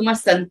વસ્તુમાં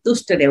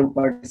સંતુષ્ટ રહેવું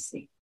પડશે.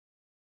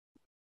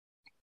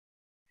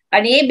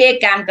 અને એ 2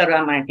 કામ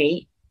કરવા માટે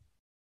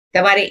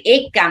તમારે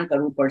એક કામ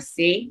કરવું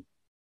પડશે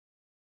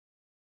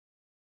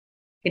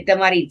કે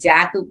તમારી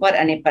જાત ઉપર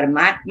અને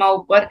પરમાત્મા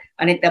ઉપર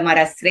અને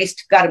તમારા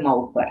શ્રેષ્ઠ કર્મ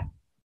ઉપર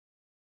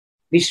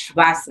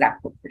વિશ્વાસ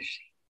રાખવો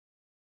પડશે.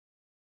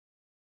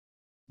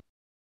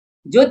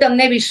 જો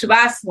તમને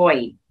વિશ્વાસ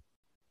હોય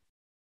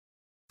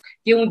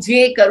કે હું જે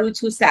કરું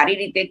છું સારી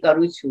રીતે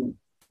કરું છું.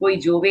 કોઈ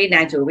જોવે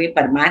ના જોવે,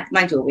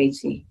 પરમાત્મા જોવે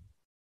છે.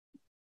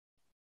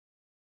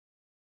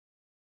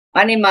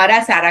 અને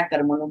મારા સારા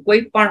કર્મોનું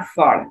કોઈ પણ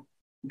ફળ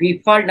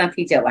વિફળ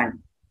નથી જવાનું,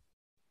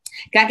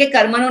 કારણ કે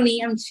કર્મનો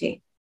નિયમ છે.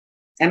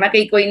 એમાં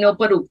કઈ કોઈનો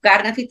ઉપર ઉપકાર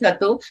નથી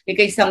થતો કે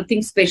કઈ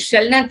સમથિંગ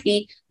સ્પેશિયલ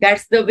નથી.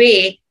 ધેટ્સ ધ વે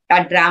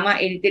આ ડ્રામા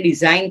એ રીતે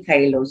ડિઝાઇન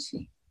થયેલો છે.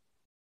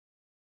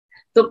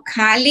 તો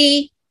ખાલી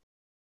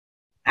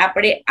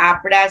આપણે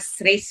આપણા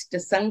શ્રેષ્ઠ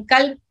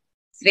સંકલ્પ,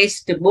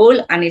 શ્રેષ્ઠ બોલ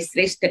અને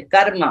શ્રેષ્ઠ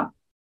કર્મ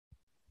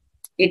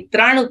એ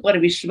 3 ઉપર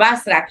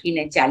વિશ્વાસ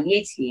રાખીને ચાલીએ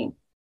છીએ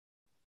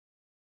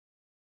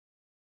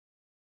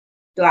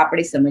તો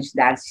આપણે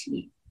સમજદાર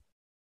છીએ.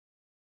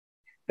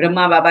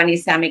 બ્રહ્મા બાબાની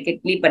સામે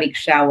કેટલી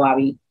પરીક્ષાઓ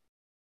આવી,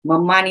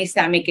 મમ્માની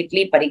સામે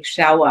કેટલી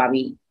પરીક્ષાઓ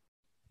આવી,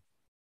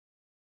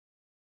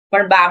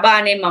 પણ બાબા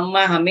અને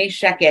મમ્મા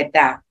હંમેશા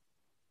કહેતા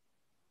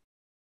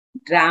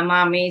ड्रामा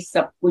में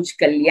सब कुछ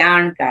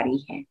कल्याणकारी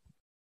है.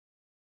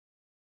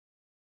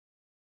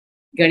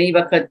 ઘણી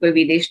વખત કોઈ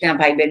વિદેશના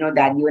ભાઈ બહેનો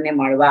દાદીઓને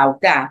મળવા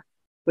આવતા,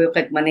 કોઈ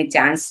વખત મને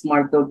ચાન્સ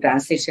મળતો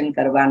ટ્રાન્સલેશન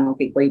કરવાનો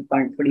કે કોઈ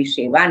પણ થોડી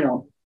સેવાનો,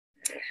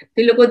 તો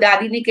લોકો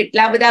દાદીને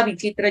કેટલા બધા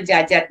વિચિત્ર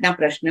જાત જાતના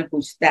પ્રશ્ન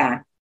પૂછતા.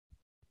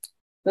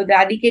 તો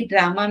दादी के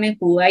ड्रामा में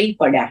हुआ ही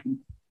पड़ा है.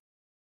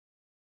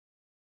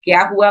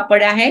 क्या हुआ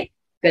पड़ा है?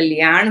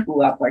 कल्याण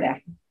हुआ पड़ा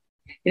है.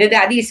 એટલે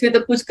દાદી इसमें तो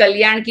कुछ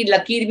कल्याण की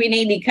लकीर भी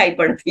नहीं दिखाई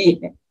पड़ती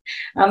है.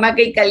 આમાં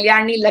કઈ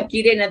કલ્યાણની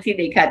લકીરે નથી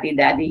દેખાતી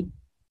દાદી.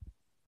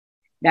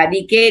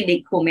 दादी के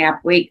देखो मैं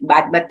आपको एक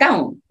बात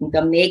बताऊं, હું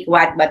તમને એક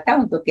વાત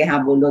बताऊं तो કે હા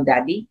બોલો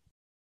દાદી.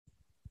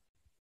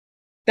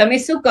 તમે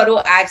શું કરો,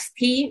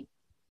 આજથી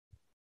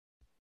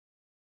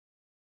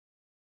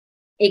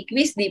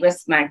 21 દિવસ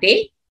માટે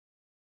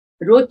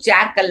રોજ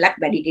 4 કલાક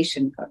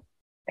મેડિટેશન કરો.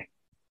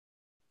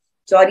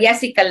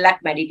 84 કલાક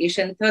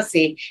મેડિટેશન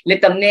થશે એટલે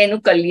તમને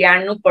એનું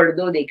કલ્યાણનો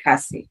પડદો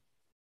દેખાશે.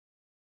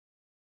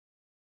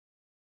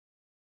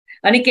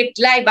 અને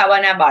કેટલાય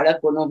બાબાના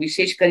બાળકોનો,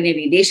 વિશેષ કરીને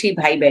વિદેશી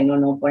ભાઈ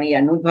બહેનોનો પણ એ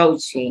અનુભવ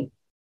છે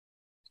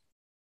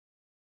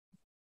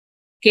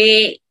કે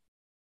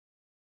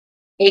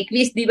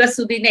 21 દિવસ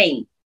સુધી નહીં,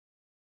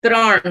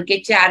 3 કે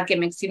 4 કે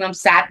મેક્સિમમ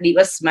 7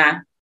 દિવસમાં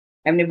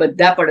એમને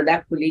બધા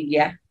પડદા ખુલી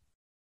ગયા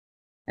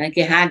અને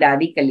કે હા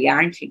દાદી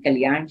કલ્યાણ છે,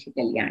 કલ્યાણ છે,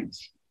 કલ્યાણ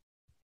છે.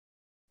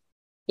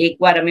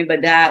 એકવાર અમે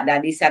બધા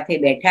દાદી સાથે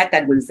બેઠા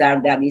હતા, ગુલઝાર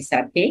દાદી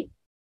સાથે,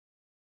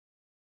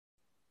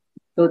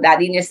 તો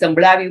દાદીને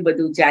સંભળાવ્યું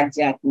બધું જાત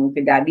જાતનું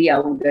કે દાદી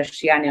આવું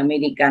રશિયા અને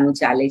અમેરિકાનું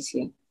ચાલે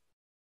છે.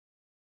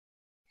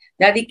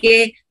 दादी के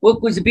वो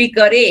कुछ भी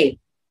करे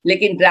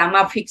लेकिन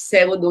ड्रामा फिक्स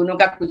है, वो दोनों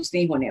का कुछ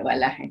नहीं होने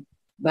वाला है.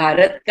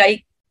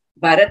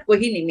 भारत को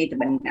ही निमित्त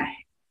बनना है.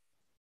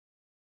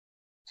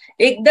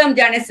 એકદમ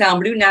જાણે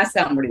સાંભળ્યું ના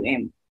સાંભળ્યું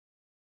એમ.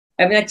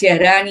 એમના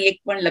ચહેરાની એક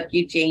પણ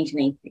લકીર ચેન્જ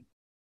નહીં થઈ.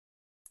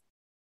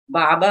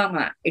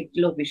 બાબામાં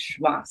એટલો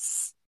વિશ્વાસ,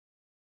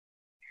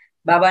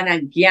 બાબાના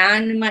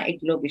જ્ઞાનમાં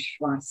એટલો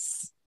વિશ્વાસ,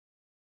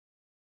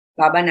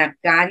 બાબાના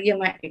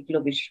કાર્યમાં એટલો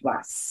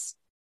વિશ્વાસ.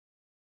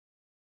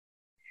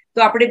 તો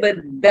આપણે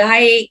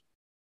બધાએ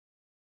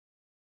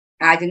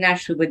આજના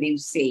શુભ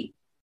દિવસે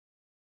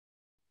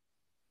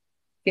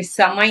કે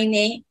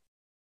સમયને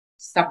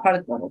સફળ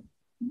કરો,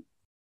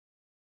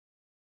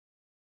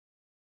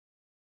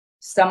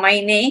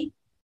 સમયને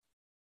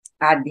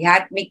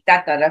આધ્યાત્મિકતા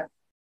તરફ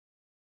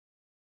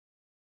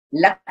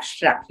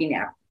લક્ષ્ય રાખીને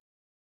આપો.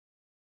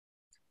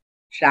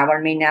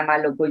 શ્રાવણ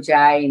મહિનામાં લોકો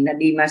જાય,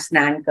 નદીમાં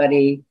સ્નાન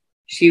કરે,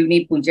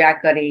 શિવની પૂજા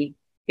કરે,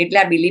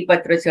 કેટલા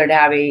બીલીપત્ર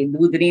ચડાવે,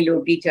 દૂધની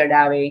લોટી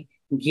ચડાવે,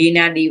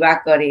 ઘીના દીવા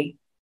કરે.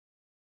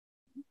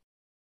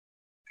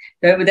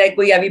 તમે બધા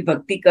કોઈ આવી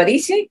ભક્તિ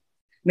કરી છે?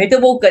 મેં તો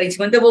બહુ કરી છે,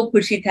 મને તો બહુ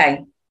ખુશી થાય.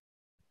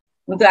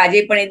 હું તો આજે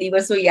પણ એ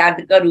દિવસો યાદ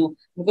કરું.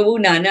 હું તો બહુ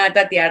નાના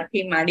હતા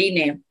ત્યારથી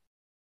માંડીને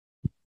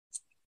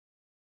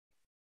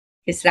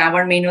કે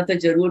શ્રાવણ મહિનો તો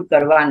જરૂર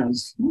કરવાનો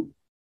જ.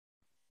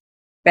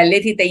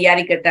 પહેલેથી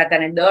તૈયારી કરતા હતા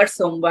અને દર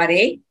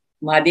સોમવારે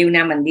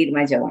મહાદેવના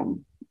મંદિરમાં જવાનું.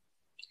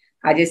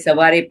 આજે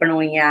સવારે પણ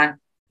હું અહીંયા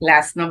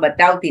ક્લાસમાં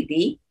બતાવતી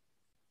હતી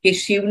કે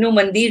શિવનું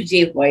મંદિર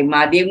જે હોય,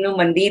 મહાદેવનું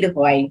મંદિર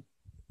હોય,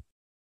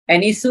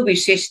 એની શું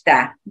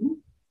વિશેષતા,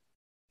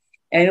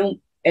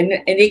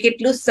 એને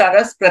કેટલું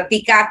સરસ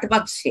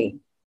પ્રતિકાત્મક છે.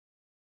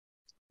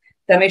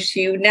 તમે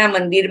શિવના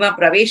મંદિરમાં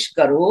પ્રવેશ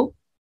કરો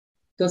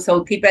તો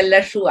સૌથી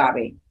પહેલા શું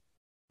આવે?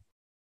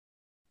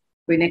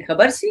 કોઈને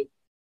ખબર છે?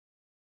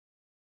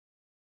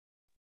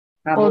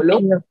 હા બોલો.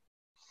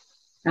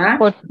 હા,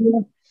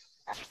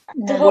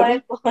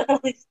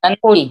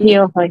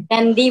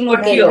 નંદી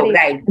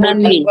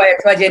રાઈટ, હોય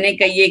અથવા જેને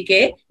કહીએ કે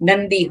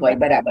નંદી હોય,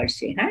 બરાબર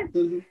છે. હા,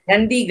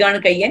 નંદી ગણ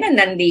કહીએ ને,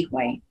 નંદી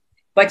હોય.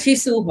 પછી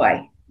શું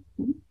હોય?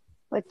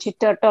 પછી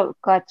ટટલ,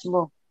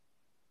 કાચબો.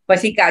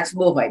 પછી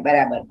કાચબો હોય,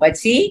 બરાબર.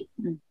 પછી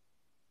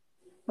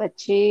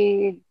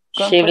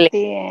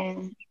ગણપતિ,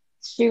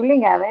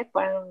 શિવલિંગ આવે,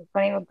 પણ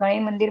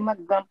ઘણી મંદિરમાં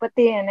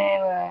ગણપતિ અને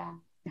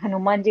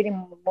હનુમાનજીની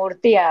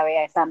મૂર્તિ આવે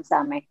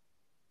સામસામે,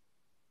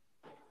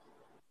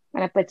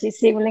 અને પછી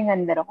શિવલિંગ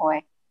અંદર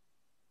હોય.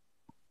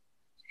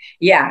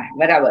 યા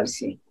બરાબર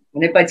છે.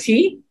 અને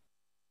પછી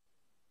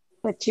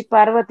પછી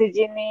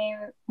પાર્વતીજીની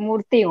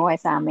મૂર્તિ હોય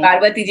સામે.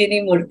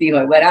 પાર્વતીજીની મૂર્તિ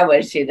હોય,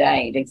 બરાબર છે,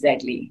 રાઈટ,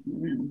 એક્ઝેક્ટલી.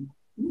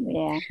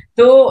 Yeah.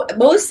 તો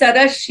બહુ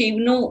સરસ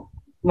શિવનું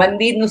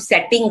મંદિરનું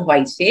સેટિંગ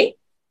હોય છે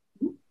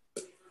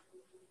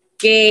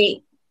કે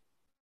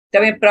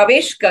તમે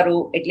પ્રવેશ કરો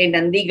એટલે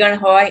નંદીગણ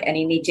હોય,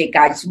 અને નીચે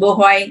કાચબો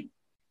હોય,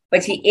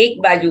 પછી એક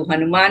બાજુ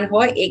હનુમાન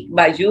હોય, એક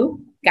બાજુ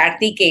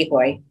કાર્તિકેય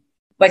હોય.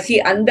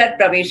 પછી અંદર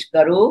પ્રવેશ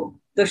કરો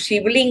તો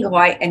શિવલિંગ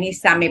હોય, એની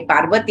સામે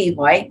પાર્વતી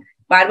હોય,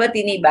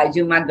 પાર્વતીની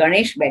બાજુમાં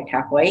ગણેશ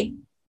બેઠા હોય,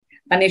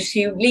 અને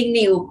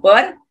શિવલિંગની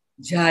ઉપર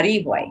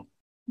ઝારી હોય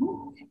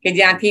કે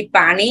જ્યાંથી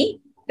પાણી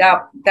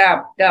ટપ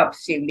ટપ ટપ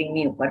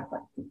શિવલિંગની ઉપર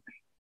પડતું હોય.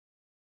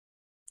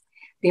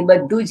 તે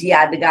બધું જ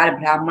યાદગાર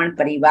બ્રાહ્મણ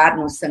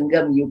પરિવારનું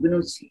સંગમ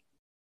યુગનું છે,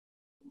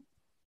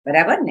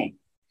 બરાબર ને?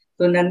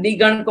 તો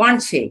નંદીગણ કોણ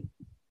છે?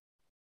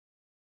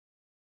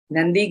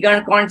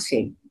 નંદીગણ કોણ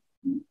છે?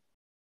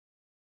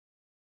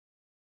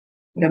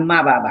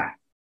 બ્રહ્મા બાબા.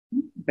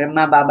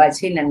 બ્રહ્મા બાબા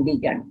છે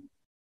નંદીગણ.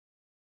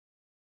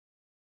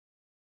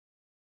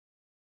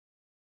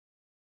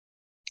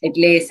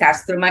 એટલે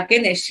શાસ્ત્રોમાં કે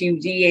ને,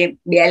 શિવજીએ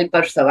બેલ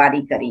પર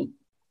સવારી કરી,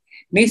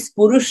 મીન્સ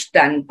પુરુષ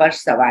તન પર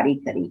સવારી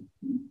કરી.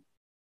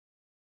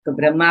 તો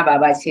બ્રહ્મા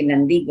બાબા છે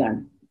નંદીગણ.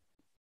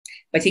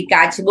 પછી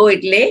કાચબો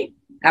એટલે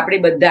આપણે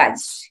બધા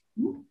જ,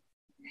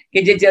 કે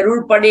જે જરૂર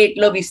પડે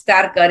એટલો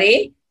વિસ્તાર કરે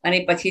અને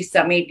પછી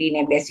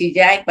સમેટીને બેસી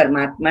જાય,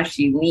 પરમાત્મા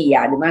શિવની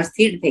યાદમાં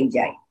સ્થિર થઈ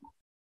જાય.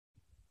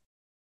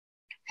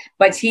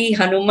 પછી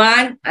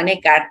હનુમાન અને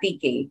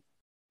કાર્તિકેય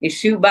એ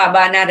શિવ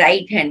બાબાના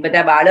રાઈટ હેન્ડ,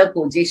 બધા બાળકો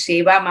જે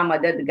સેવામાં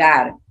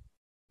મદદગાર,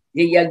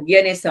 જે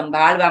યજ્ઞને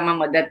સંભાળવામાં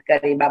મદદ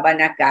કરે,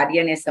 બાબાના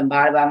કાર્યને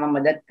સંભાળવામાં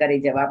મદદ કરે,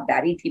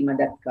 જવાબદારીથી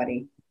મદદ કરે.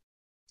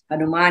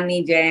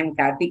 હનુમાનની જેમ,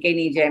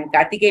 કાર્તિકેયની જેમ.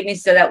 કાર્તિકેયની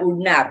સદા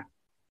ઉડનાર,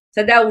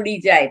 સદા ઉડી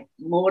જાય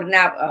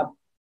મોરના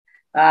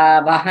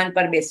વાહન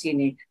પર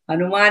બેસીને.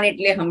 હનુમાન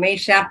એટલે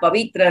હંમેશા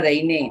પવિત્ર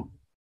રહીને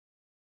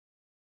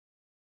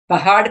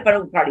પહાડ પર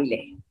ઉપાડી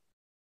લે.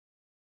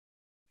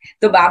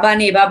 તો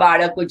બાબાને એવા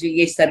બાળકો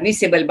જોઈએ,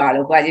 સર્વિસેબલ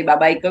બાળકો. આજે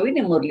બાબાએ કહ્યું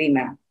ને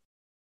મુરલીમાં,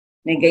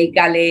 ને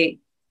ગઈકાલે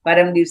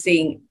પરમ દિવસે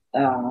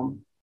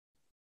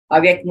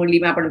અવ્યક્ત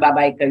મુરલીમાં પણ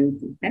બાબાએ કહ્યું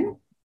હતું, હે ને?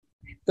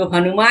 તો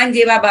હનુમાન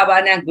જેવા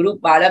બાબાના ગ્રુપ,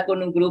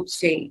 બાળકોનું ગ્રુપ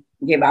છે,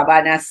 જે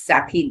બાબાના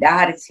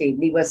સાથીદાર છે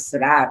દિવસ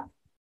રાત,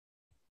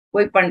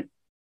 કોઈ પણ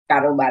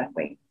કારોબાર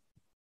હોય.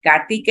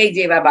 કાર્તિકેય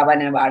જેવા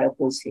બાબાના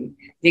બાળકો છે,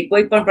 જે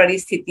કોઈ પણ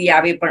પરિસ્થિતિ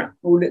આવે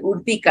પણ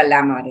ઉડતી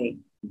કલામાં રહે.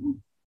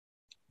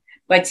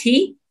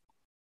 પછી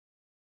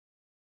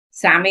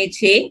સામે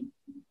છે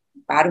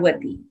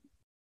પાર્વતી.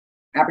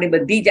 આપણે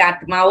બધી જ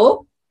આત્માઓ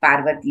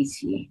પાર્વતી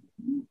છીએ.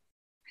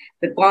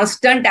 તો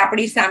કોન્સ્ટન્ટ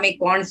આપણી સામે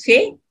કોણ છે?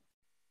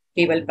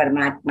 કેવલ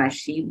પરમાત્મા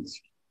શિવ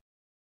છે.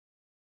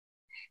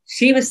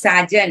 શિવ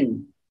સાજન,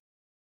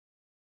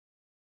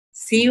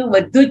 શિવ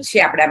બધું જ છે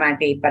આપણા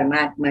માટે.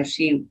 પરમાત્મા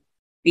શિવ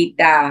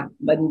પિતા,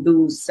 બંધુ,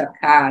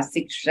 સખા,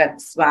 શિક્ષક,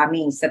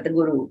 સ્વામી,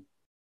 સતગુરુ,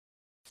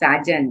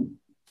 સાજન.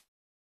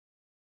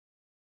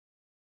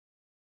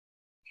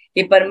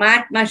 એ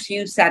પરમાત્મા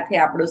શિવ સાથે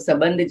આપણો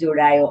સંબંધ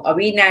જોડાયો,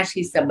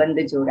 અવિનાશી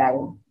સંબંધ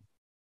જોડાયો.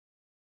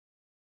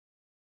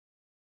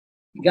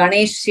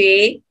 ગણેશ છે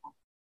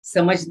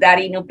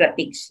સમજદારીનું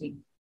પ્રતીક છે,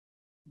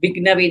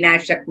 વિઘ્ન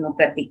વિનાશકનું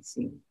પ્રતીક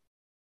છે.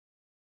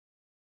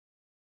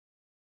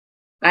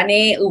 અને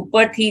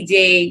ઉપરથી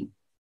જે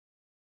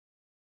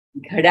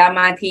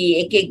ઘડામાંથી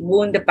એક એક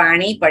બૂંદ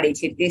પાણી પડે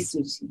છે, તે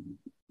શું છે?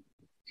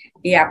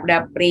 એ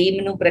આપણા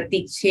પ્રેમનું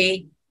પ્રતીક છે,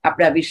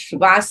 આપણા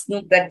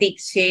વિશ્વાસનું પ્રતીક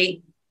છે,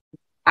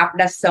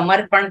 આપણા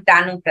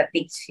સમર્પણતાનું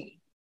પ્રતીક છે.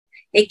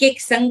 એક એક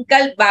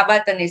સંકલ્પ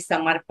બાબત અને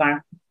સમર્પણ,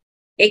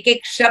 એક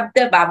એક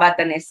શબ્દ બાબત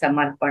અને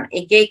સમર્પણ,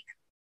 એક એક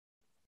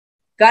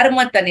કર્મ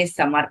તને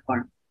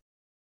સમર્પણ.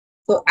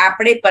 તો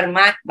આપણે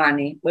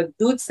પરમાત્માને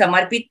બધું જ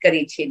સમર્પિત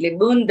કરીએ છીએ. એટલે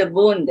બુંદ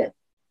બુંદ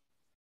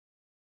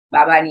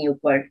બાબાની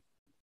ઉપર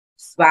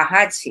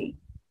સ્વાહા છે,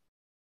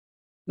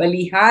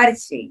 બલિહાર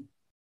છે.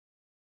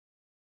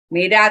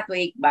 મેરા તો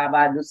એક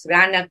બાબા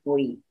દુસરા ન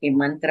કોઈ, એ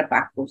મંત્ર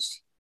પાકો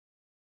છે.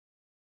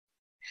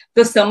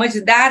 તો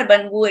સમજદાર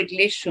બનવું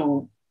એટલે શું?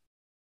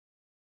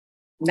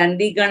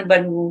 નંદીગણ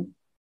બનવું,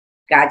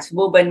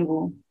 કાચબો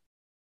બનવું,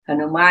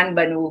 હનુમાન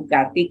બનવું,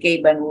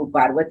 કાર્તિકેય બનવું,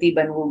 પાર્વતી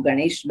બનવું,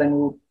 ગણેશ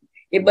બનવું,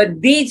 એ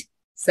બધી જ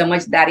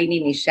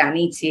સમજદારીની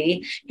નિશાની છે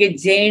કે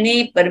જેણે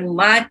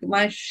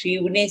પરમાત્મા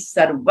શિવને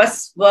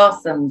સર્વસ્વ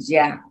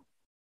સમજ્યા,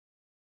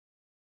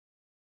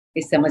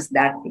 એ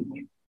સમજદાર થઈ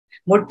ગયા.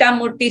 મોટા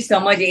મોટી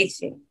સમજ એ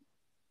છે.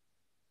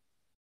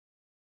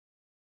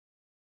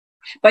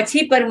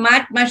 પછી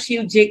પરમાત્મા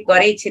શિવ જે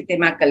કરે છે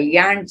તેમાં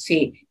કલ્યાણ છે,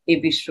 એ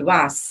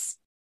વિશ્વાસ.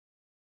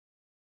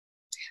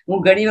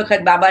 હું ઘણી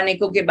વખત બાબાને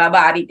કહું કે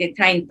બાબા આ રીતે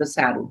થાય ને તો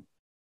સારું.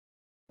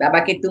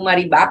 બાબા કે તું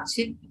મારી બાપ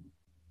છે,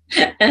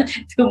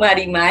 તું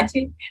મારી માં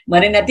છે?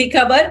 મને નથી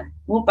ખબર.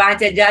 હું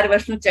 5000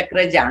 વર્ષનું ચક્ર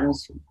જાણું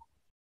છું.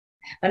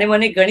 અને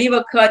મને ઘણી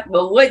વખત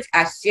બહુ જ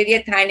આશ્ચર્ય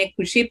થાય ને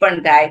ખુશી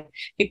પણ થાય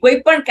કે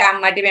કોઈ પણ કામ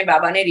માટે મેં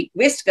બાબાને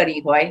રિક્વેસ્ટ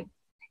કરી હોય,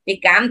 એ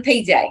કામ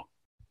થઈ જાય,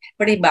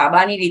 પણ એ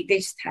બાબાની રીતે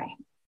જ થાય.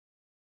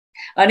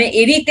 અને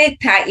એ રીતે જ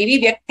થાય, એવી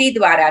વ્યક્તિ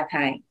દ્વારા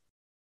થાય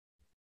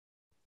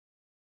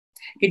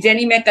કે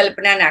જેની મેં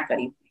કલ્પના ના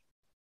કરી,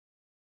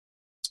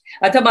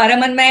 અથવા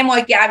મારા મનમાં એમ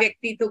હોય કે આ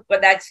વ્યક્તિ તો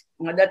કદાચ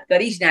મદદ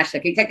કરી જ ના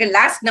શકે, કે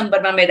લાસ્ટ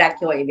નંબરમાં મેં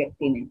રાખ્યો હોય એ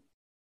વ્યક્તિને,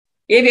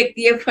 એ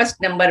વ્યક્તિએ ફર્સ્ટ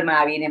નંબરમાં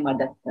આવીને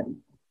મદદ કરી.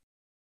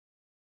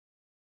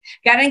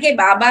 કારણ કે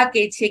બાબા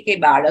કહે છે કે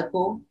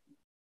બાળકો,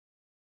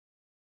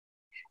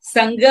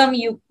 સંગમ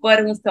યુગ પર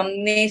હું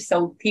તમને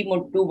સૌથી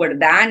મોટું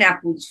વરદાન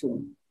આપું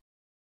છું.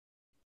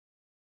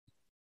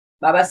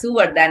 બાબા શું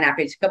વરદાન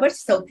આપે છે ખબર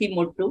છે? સૌથી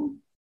મોટું,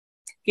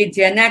 કે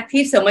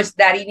જેનાથી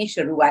સમજદારીની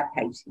શરૂઆત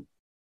થાય છે,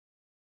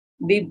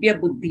 દિવ્ય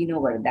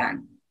બુદ્ધિનું વરદાન.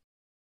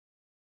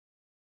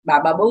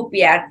 બાબા બહુ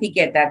પ્યારથી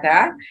કહેતા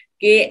હતા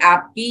કે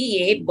આપકી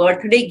ये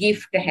बर्थडे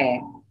गिफ्ट है,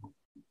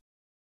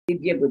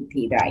 दिव्य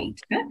बुद्धि, राइट.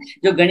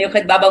 जो घनी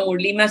वक्त बाबा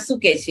मुरली में શું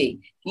કહે છે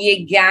कि ये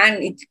ज्ञान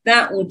इतना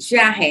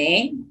ऊंचा है,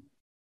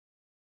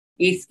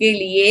 इसके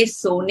लिए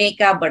सोने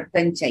का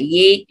बर्तन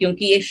चाहिए,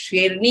 क्योंकि ये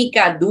शेरनी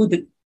का दूध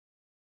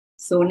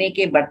सोने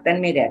के बर्तन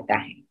में रहता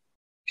है.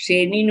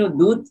 शेरनी નું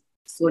દૂધ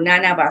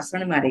સોનાના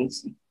વાસણમાં રહે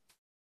છે.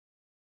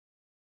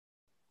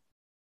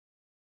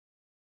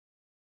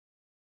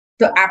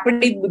 તો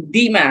આપણી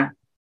બુદ્ધિમાં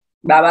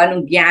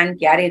બાબાનું જ્ઞાન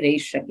ક્યારે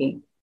રહી શકે?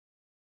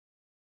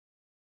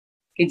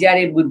 કે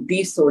જ્યારે બુદ્ધિ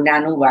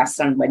સોનાનું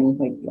વાસણ બની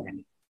હોય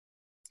ત્યારે.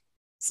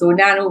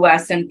 સોનાનું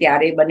વાસણ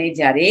ત્યારે બને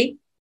જ્યારે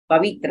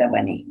પવિત્ર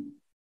બને,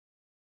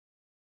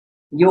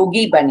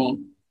 યોગી બને,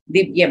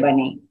 દિવ્ય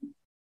બને.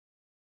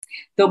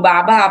 તો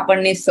બાબા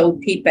આપણને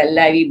સૌથી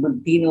પહેલા એવી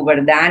બુદ્ધિનું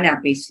વરદાન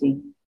આપે છે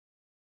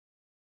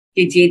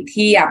કે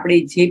જેથી આપણે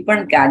જે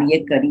પણ કાર્ય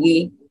કરીએ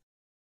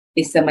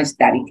એ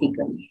સમજદારીથી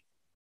કરીએ.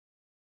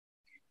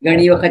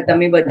 ઘણી વખત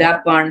તમે બધા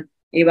પણ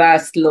એવા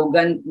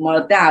સ્લોગન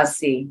મળતા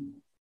હશે,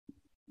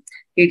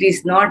 it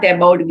is not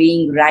about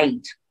being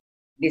right,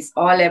 it is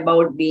all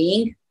about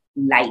being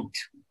light.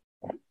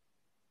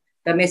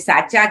 તમે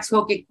સાચા છો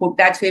કે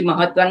ખોટા છો એ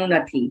મહત્વનું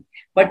નથી,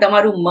 પણ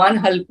તમારું મન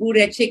હલકું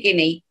રહે છે કે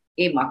નહીં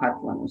એ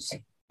મહત્વનું છે.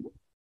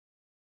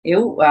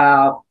 એવું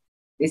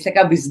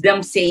એટલે વિઝડમ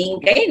સેઇંગ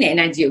કહીએ ને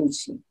એના જેવું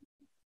છે.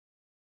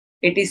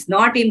 It is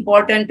not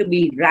important to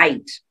B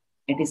right,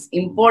 it is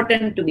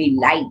important to B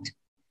light.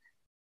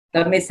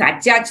 તમે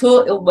સાચા છો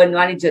એવું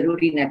બનવાની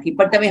જરૂરી નથી,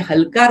 પણ તમે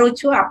હલકારો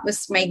છો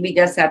આપસમાં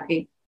એકબીજા સાથે,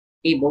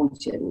 એ બહુ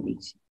જરૂરી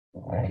છે.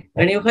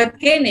 ઘણી વખત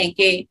કહે ને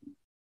કે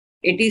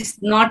it is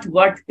not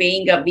worth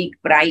paying a big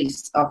price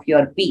of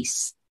your piece.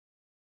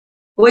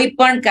 કોઈ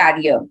પણ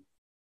કાર્ય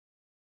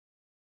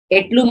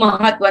એટલું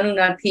મહત્વનું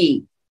નથી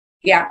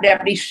કે આપણે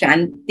આપણી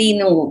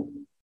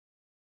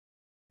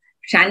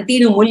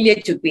શાંતિનું મૂલ્ય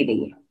ચૂકવી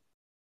દઈએ.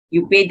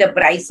 You pay the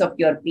price of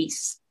your piece,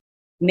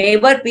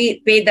 never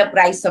pay the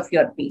price of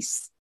your piece.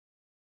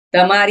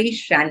 તમારી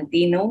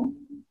શાંતિનું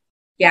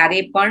ક્યારે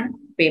પણ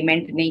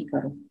પેમેન્ટ નહીં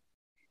કરો.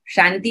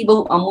 શાંતિ બહુ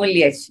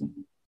અમૂલ્ય છે,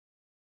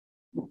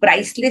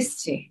 પ્રાઇસલેસ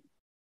છે.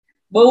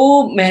 બહુ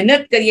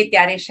મહેનત કરીએ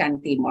ત્યારે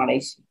શાંતિ મળે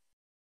છે.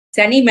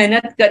 શેની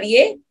મહેનત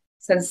કરીએ?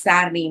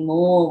 સંસારની,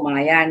 મોહ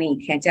માયાની,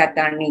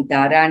 ખેંચાતાણની,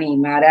 ધારાની,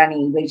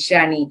 મારાની,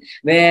 વૈશાની,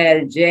 વેર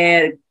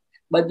ઝેર,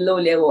 બદલો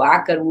લેવો, આ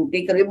કરવું તે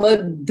કરવું,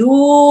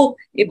 બધું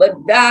એ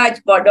બધા જ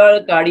પડળ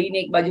કાઢીને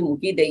એક બાજુ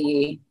મૂકી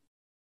દઈએ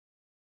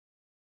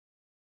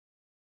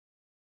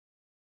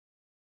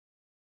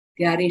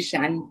ત્યારે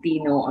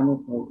શાંતિનો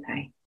અનુભવ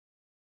થાય.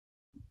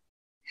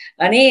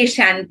 અને એ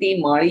શાંતિ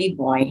મળી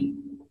હોય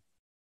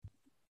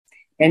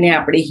એને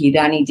આપણે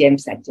હીરાની જેમ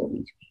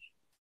સાચવવી જોઈએ.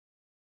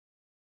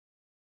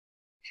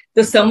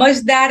 તો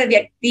સમજદાર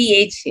વ્યક્તિ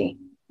એ છે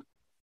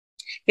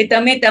કે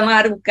તમે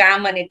તમારું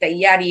કામ અને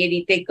તૈયારી એ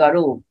રીતે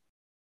કરો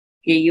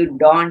કે you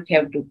don't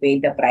have to pay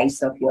the price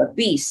of your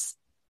piece.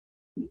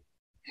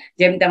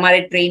 જેમ તમારે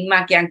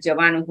ટ્રેનમાં ક્યાંક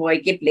જવાનું હોય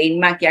કે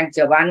પ્લેનમાં ક્યાંક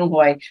જવાનું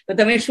હોય તો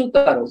તમે શું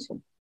કરો છો?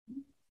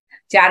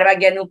 4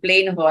 વાગ્યાનું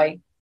પ્લેન હોય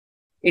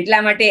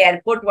એટલા માટે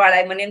એરપોર્ટ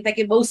વાળા, મને એમ થાય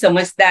કે બહુ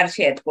સમજદાર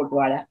છે એરપોર્ટ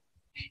વાળા,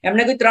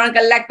 એમને કોઈ 3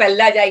 કલાક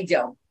પહેલા જ આવી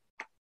જાઓ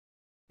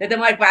તો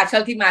તમારી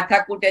પાછળથી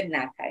માથાકૂટ જ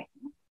ના થાય.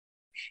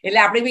 એટલે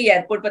આપણે બી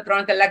એરપોર્ટ પર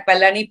 3 કલાક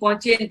પહેલા નહીં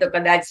પહોંચીએ ને તો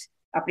કદાચ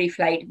આપણી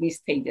ફ્લાઇટ મિસ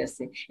થઈ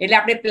જશે. એટલે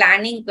આપણે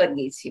પ્લાનિંગ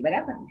કરીએ છીએ,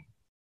 બરાબર ને?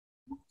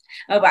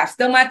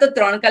 વાસ્તવમાં તો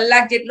 3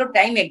 કલાક જેટલો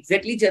ટાઈમ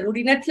એક્ઝેક્ટલી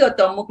જરૂરી નથી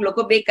હોતો. અમુક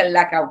લોકો 2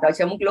 કલાક આવતા હોય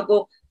છે, અમુક લોકો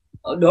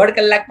 1.5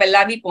 કલાક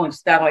પહેલા બી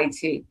પહોંચતા હોય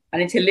છે,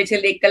 અને છેલ્લે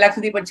 1 કલાક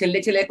સુધી પણ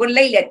છેલ્લે કોઈ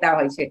લઈ લેતા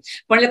હોય છે.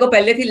 પણ લોકો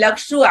પહેલેથી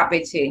લક્ષ શું આપે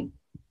છે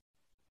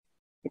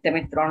કે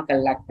તમે 3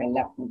 કલાક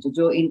પહેલા પહોંચો,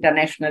 જો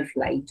ઇન્ટરનેશનલ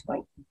ફ્લાઇટ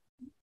હોય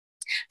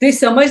તો. એ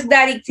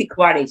સમજદારી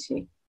શીખવાડે છે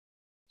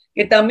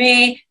કે તમે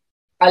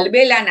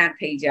અલબેલા ના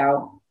થઈ જાઓ,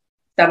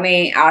 તમે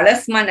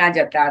આળસમાં ના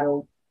જતા રહો,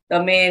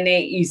 તમે એને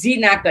ઈઝી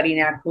ના કરી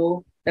નાખો,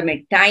 તમે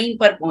ટાઈમ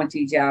પર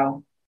પહોંચી જાઓ,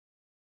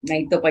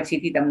 નહીં તો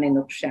પછીથી તમને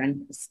નુકસાન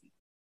થશે.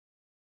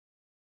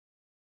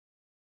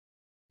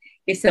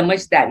 એ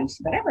સમજદારી છે,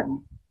 બરાબર ને?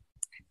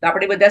 તો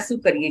આપણે બધા શું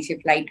કરીએ છીએ?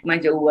 ફ્લાઇટમાં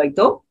જવું હોય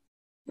તો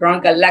 3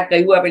 કલાક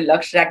કહ્યું આપણે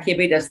લક્ષ્ય રાખીએ,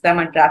 ભાઈ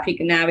રસ્તામાં ટ્રાફિક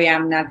ના આવે,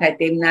 આમ ના થાય,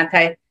 તેમ ના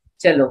થાય,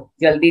 ચલો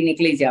જલ્દી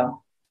નીકળી જાઓ,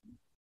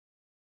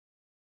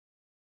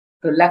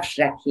 તો લક્ષ્ય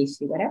રાખીએ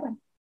છીએ, બરાબર?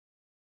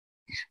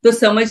 તો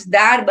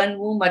સમજદાર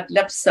બનવું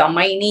મતલબ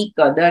સમયની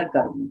કદર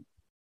કરવું.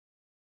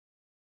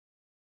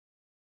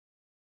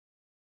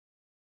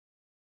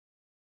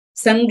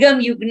 સંગમ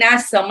યુગના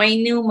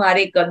સમયનું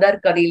મારે કદર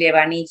કરી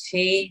લેવાની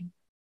છે.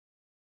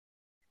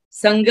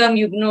 સંગમ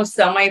યુગનો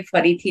સમય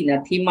ફરીથી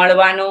નથી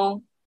મળવાનો.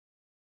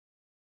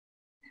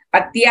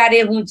 અત્યારે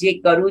હું જે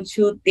કરું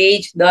છું તે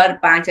જ દર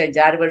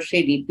 5000 વર્ષે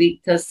રિપીટ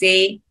થશે.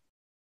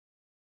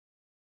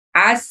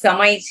 આ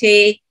સમય છે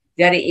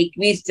જ્યારે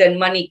 21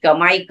 જન્મની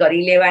કમાઈ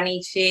કરી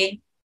લેવાની છે.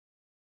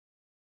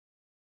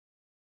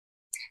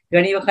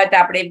 ઘણી વખત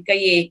આપણે એમ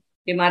કહીએ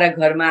કે મારા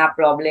ઘરમાં આ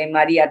પ્રોબ્લેમ,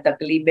 મારી આ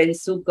તકલીફ, બેન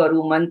શું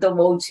કરું, મન તો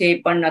બહુ છે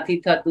પણ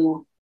નથી થતું.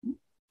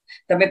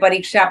 તમે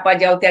પરીક્ષા આપવા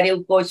જાઓ ત્યારે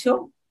એવું કહો છો?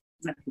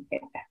 નથી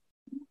કહેતા.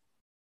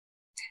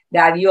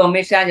 દાદીઓ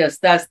હંમેશા જ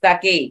હસતા હસતા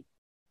કે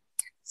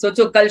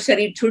सोचो कल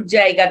शरीर छूट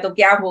जाएगा तो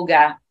क्या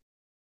होगा,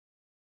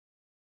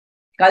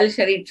 कल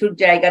शरीर छूट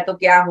जाएगा तो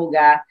क्या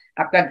होगा,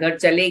 आपका घर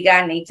चलेगा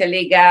नहीं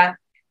चलेगा,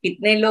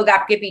 कितने लोग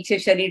आपके पीछे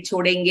शरीर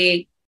छोड़ेंगे?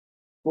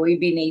 कोई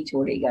भी नहीं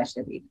छोड़ेगा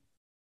शरीर.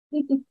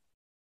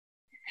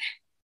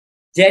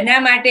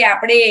 જેના માટે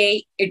આપણે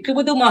એટલું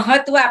બધું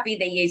મહત્વ આપી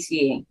દઈએ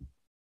છીએ,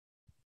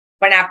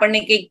 પણ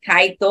આપણને કંઈક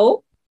થાય તો,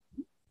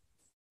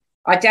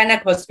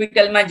 અચાનક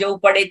હોસ્પિટલમાં જવું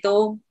પડે તો.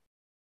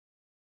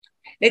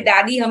 એટલે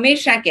દાદી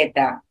હંમેશા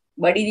કહેતા,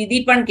 બડી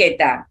દીદી પણ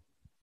કહેતા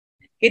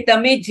કે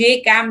તમે જે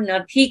કામ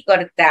નથી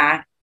કરતા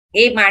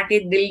એ માટે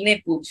દિલને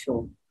પૂછો,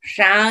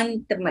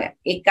 શાંતમાં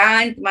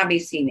એકાંતમાં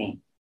બેસીને,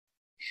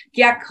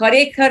 કે આ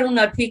ખરેખર હું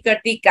નથી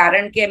કરતી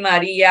કારણ કે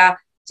મારી આ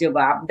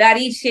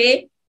જવાબદારી છે,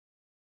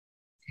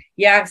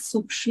 યા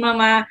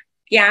સૂક્ષ્મમાં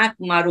ક્યાંક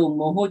મારો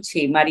મોહ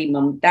છે, મારી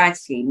મમતા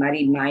છે,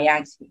 મારી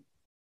માયા છે.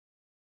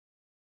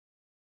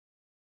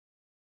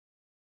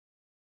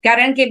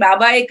 કારણ કે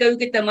બાબાએ કહ્યું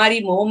કે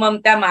તમારી મોહ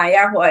મમતા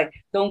માયા હોય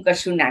તો હું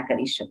કશું ના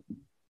કરી શકું,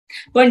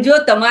 પણ જો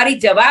તમારી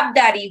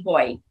જવાબદારી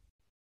હોય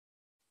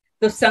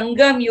તો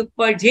સંગમ યુગ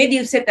પર જે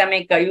દિવસે તમે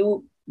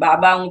કહ્યું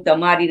બાબા હું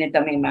તમારી ને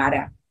તમે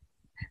મારા,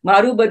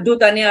 મારું બધું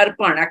તને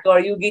અર્પણ, આ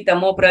કળયુગી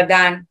તમો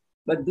પ્રધાન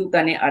બધું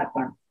તને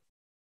અર્પણ.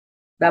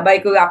 બાબાએ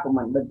કહ્યું આપો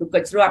મને બધું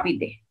કચરો આપી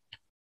દે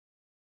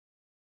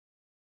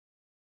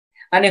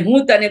અને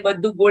હું તને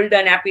બધું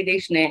ગોલ્ડન આપી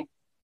દઈશ ને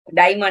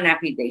ડાયમંડ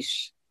આપી દઈશ.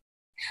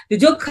 તો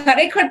જો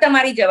ખરેખર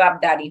તમારી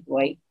જવાબદારી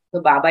હોય તો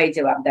બાબા એ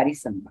જવાબદારી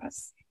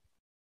સંભાળશે.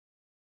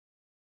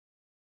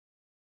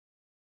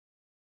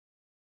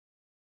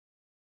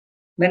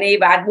 મને એ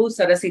વાત બહુ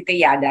સરસ રીતે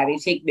યાદ આવે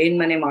છે. એક બેન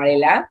મને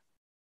મળેલા,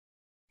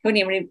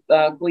 એમણે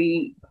કોઈ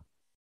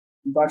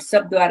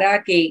વોટ્સઅપ દ્વારા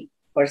કે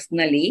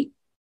પર્સનલી,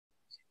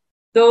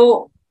 તો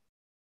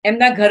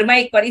એમના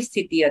ઘરમાં એક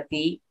પરિસ્થિતિ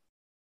હતી.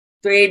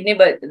 તો એને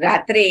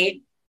રાત્રે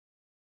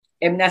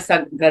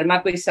એમના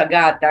ઘરમાં કોઈ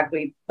સગા હતા,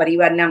 કોઈ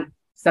પરિવારના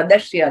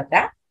સદસ્ય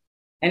હતા,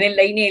 એને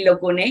લઈને એ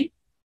લોકોને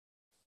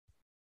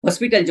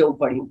હોસ્પિટલ જવું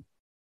પડ્યું.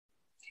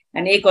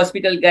 અને એક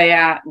હોસ્પિટલ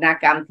ગયા, ના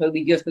કામ થયું,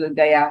 બીજી હોસ્પિટલ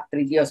ગયા,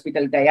 ત્રીજી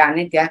હોસ્પિટલ ગયા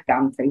અને ત્યાં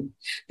કામ થયું.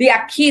 તો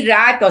આખી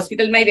રાત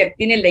હોસ્પિટલમાં એ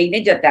વ્યક્તિને લઈને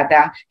જતા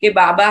હતા કે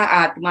બાબા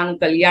આ આત્માનું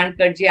કલ્યાણ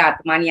કરજે,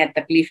 આત્માની આ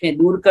તકલીફને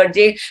દૂર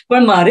કરજે,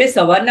 પણ મારે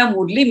સવારના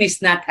મુરલી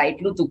મિસ ના થાય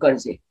એટલું તું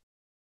કરજે.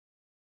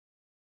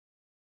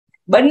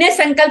 બંને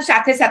સંકલ્પ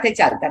સાથે સાથે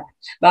ચાલતા.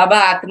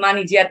 બાબા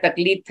આત્માની જે આ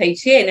તકલીફ થઈ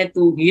છે એને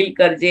તું હીલ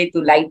કરજે,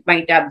 તું લાઈટ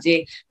માઇટ આપજે,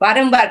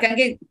 વારંવાર. કારણ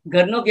કે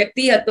ઘરનો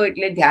વ્યક્તિ હતો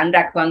એટલે ધ્યાન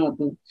રાખવાનું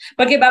હતું.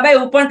 પણ કે બાબા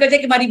એવું પણ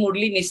કરજે કે મારી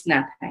મુરલી મિસ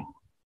ના થાય.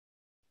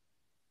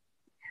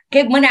 કે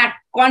મને આ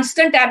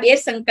કોન્સ્ટન્ટ આ બે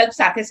સંકલ્પ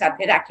સાથે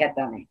સાથે રાખ્યા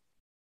હતા મેં.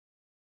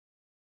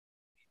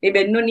 એ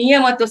બેનનો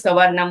નિયમ હતો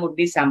સવારના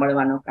મુરલી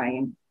સાંભળવાનો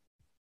કાયમ.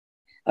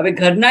 હવે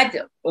ઘરના જ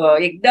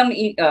એકદમ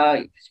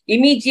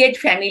ઇમિડિયેટ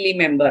ફેમિલી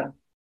મેમ્બર,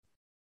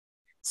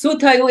 શું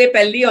થયું? એ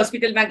પહેલી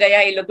હોસ્પિટલમાં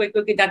ગયા, એ લોકોએ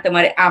કહ્યું કે ત્યાં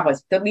તમારે આ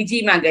હોસ્પિટલ,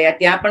 બીજીમાં ગયા,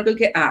 ત્યાં પણ કહ્યું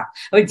કે આ.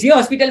 હવે જે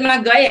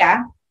હોસ્પિટલમાં ગયા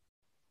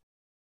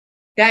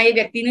ત્યાં એ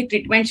વ્યક્તિની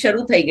ટ્રીટમેન્ટ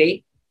શરૂ થઈ ગઈ.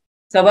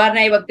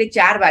 સવારના એ વખતે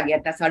 4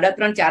 વાગ્યા હતા,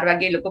 3:30-4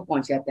 વાગે એ લોકો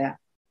પહોંચ્યા હતા.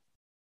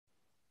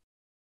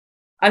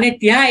 અને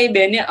ત્યાં એ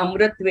બેને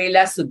અમૃત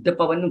વેલા શુદ્ધ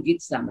પવનનું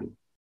ગીત સાંભળ્યું.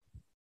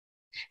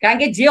 કારણ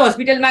કે જે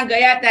હોસ્પિટલમાં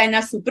ગયા હતા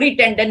એના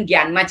સુપરિન્ટેન્ડન્ટ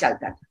જ્ઞાનમાં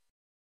ચાલતા હતા,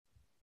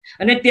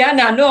 અને ત્યાં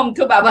નાનો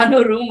અમથો બાબાનો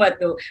રૂમ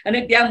હતો અને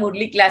ત્યાં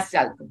મુરલી ક્લાસ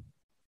ચાલતો.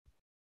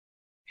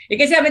 એ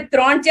કે છે અમે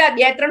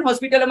 2-3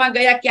 હોસ્પિટલોમાં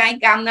ગયા, ક્યાંય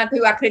કામ ના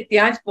થયું, આખરે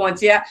ત્યાં જ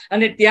પહોંચ્યા.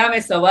 અને ત્યાં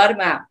મેં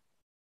સવારમાં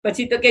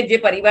પછી તો કે જે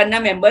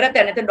પરિવારના મેમ્બર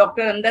હતા એને તો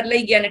ડોક્ટર અંદર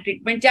લઈ ગયા અને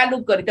ટ્રીટમેન્ટ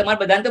ચાલુ કરી. તમારે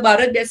બધાને તો બહાર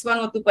જ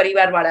બેસવાનું હતું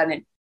પરિવાર વાળાને.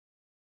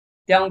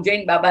 ત્યાં હું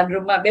જઈને બાબાના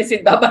રૂમમાં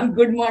બેસી બાબાને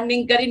ગુડ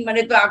મોર્નિંગ કરીને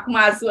મને તો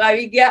આંખમાં આંસુ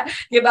આવી ગયા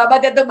કે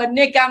બાબા તે તો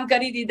બંને કામ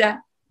કરી દીધા.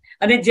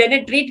 અને જેને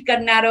ટ્રીટ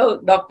કરનારો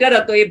ડોક્ટર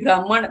હતો એ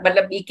બ્રાહ્મણ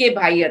મતલબ બીકે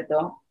ભાઈ હતો,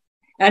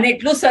 અને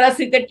એટલું સરસ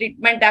રીતે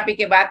ટ્રીટમેન્ટ આપી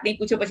કે વાત નહીં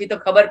પૂછો. પછી તો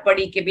ખબર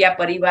પડી કે ભાઈ આ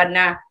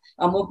પરિવારના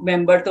અમુક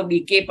મેમ્બર તો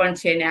બીકે પણ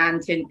છે ને આમ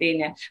છે ને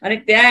તેને. અને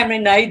ત્યાં એમણે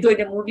નાહી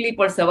ધોઈને મુરલી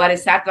પણ સવારે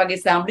 7 વાગે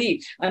સાંભળી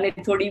અને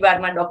થોડી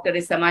વારમાં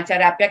ડોક્ટરે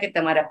સમાચાર આપ્યા કે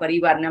તમારા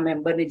પરિવારના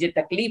મેમ્બરને જે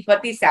તકલીફ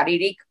હતી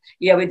શારીરિક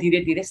એ હવે ધીરે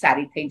ધીરે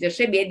સારી થઈ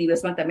જશે, 2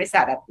 દિવસમાં તમે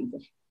સારા થઈ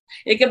જશે.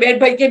 એ કે બેન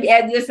ભાઈ કે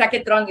 2 દિવસ રાખે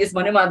 3 દિવસ,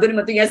 મને વાંધો નહીં,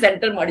 મને તો અહીંયા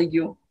સેન્ટર મળી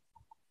ગયું,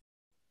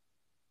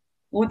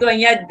 હું તો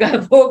અહીંયા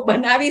ભોગ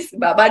બનાવીશ,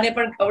 બાબાને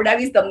પણ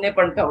ખવડાવીશ, તમને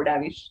પણ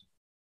ખવડાવીશ.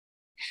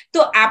 તો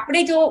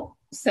આપણે જો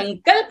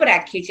સંકલ્પ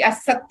રાખીએ છીએ, આ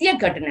સત્ય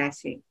ઘટના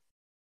છે.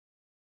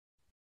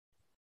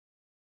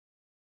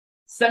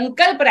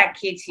 સંકલ્પ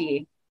રાખીએ છીએ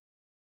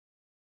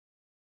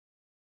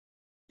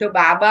તો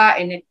બાબા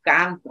એને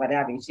કામ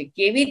કરાવે છે.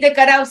 કેવી રીતે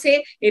કરાવશે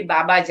એ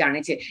બાબા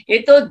જાણે છે. એ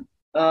તો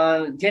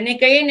જેને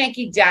કહીએ ને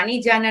કે જાની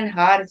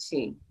જાનનહાર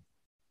છે,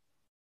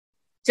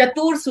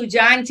 ચતુર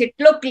સુજાન છે,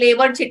 એટલો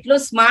ક્લેવર છે, એટલો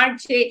સ્માર્ટ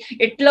છે,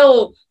 એટલો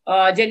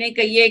જેને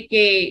કહીએ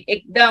કે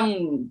એકદમ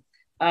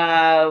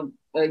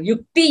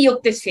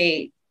યુક્તિયુક્ત છે.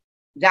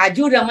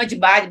 રાજુ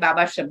રમજબાજ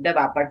બાબા શબ્દ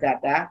વાપરતા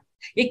હતા.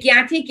 એ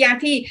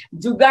ક્યાંથી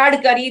જુગાડ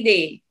કરી દે.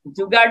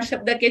 જુગાડ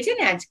શબ્દ કે છે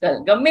ને આજકાલ,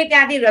 ગમે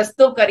ત્યાંથી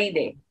રસ્તો કરી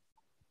દે.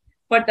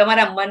 પણ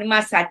તમારા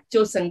મનમાં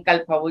સાચો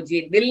સંકલ્પ હોવો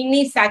જોઈએ,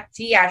 દિલની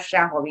સાચી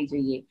આશા હોવી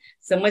જોઈએ.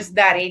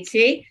 સમજદાર એ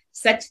છે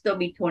સચ તો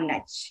મીઠો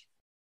નચ,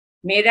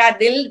 मेरा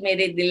दिल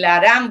मेरे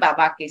दिलाराम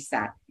बाबा के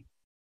साथ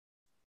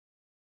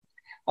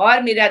और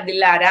मेरा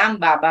दिलाराम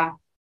बाबा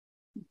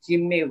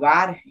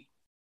जिम्मेवार है.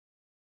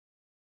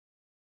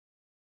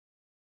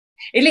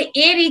 એટલે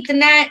એ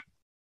રીતના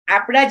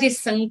આપણા જે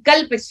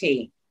સંકલ્પ છે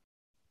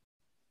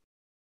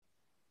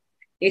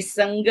એ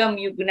સંગમ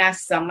યુગના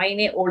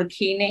સમયને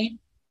ઓળખીને,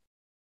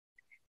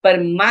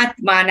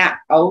 પરમાત્માના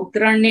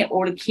અવતરણને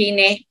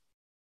ઓળખીને,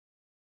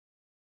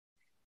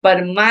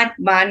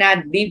 પરમાત્માના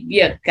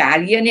દિવ્ય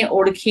કાર્યને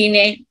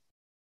ઓળખીને,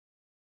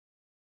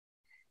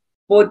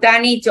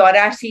 પોતાની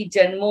 84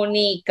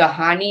 જન્મોની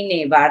કહાનીને,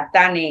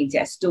 વાર્તાને,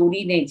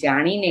 સ્ટોરીને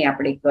જાણીને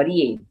આપણે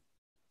કરીએ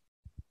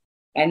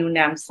એનું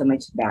નામ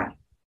સમજદાર.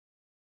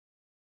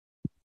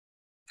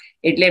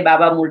 એટલે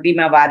બાબા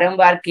મુરડીમાં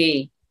વારંવાર કે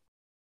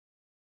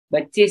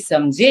બચ્ચે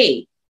સમજે,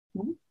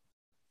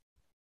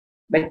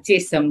 બચ્ચે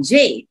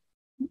સમજે.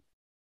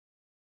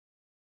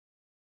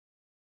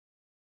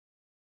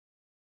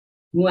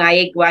 હું આ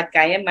એક વાત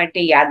કાયમ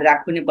માટે યાદ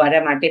રાખું ને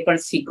મારા માટે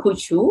પણ શીખું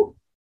છું.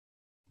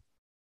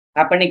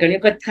 આપણને ઘણી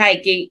વખત થાય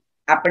કે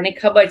આપણને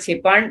ખબર છે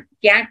પણ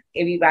ક્યાંક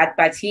એવી વાત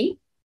પાછી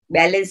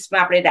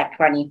બેલેન્સમાં આપણે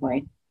રાખવાની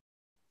હોય.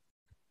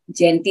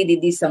 જયંતિ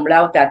દીદી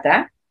સંભળાવતા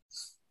હતા,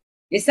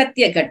 એ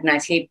સત્ય ઘટના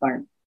છે. પણ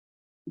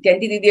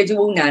જયંતિ દીદી હજુ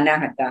બહુ નાના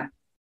હતા,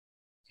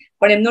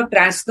 પણ એમનો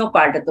ટ્રાન્સનો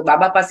પાર્ટ હતો.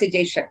 બાબા પાસે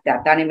જઈ શકતા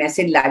હતા અને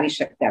મેસેજ લાવી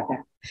શકતા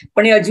હતા,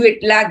 પણ એ હજુ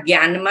એટલા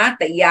જ્ઞાનમાં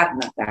તૈયાર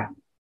નહોતા.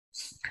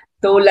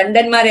 તો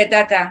લંડનમાં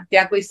રહેતા હતા,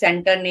 ત્યાં કોઈ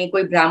સેન્ટર નહીં,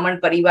 કોઈ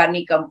બ્રાહ્મણ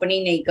પરિવારની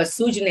કંપની નહીં,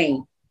 કશું જ નહીં.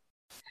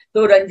 તો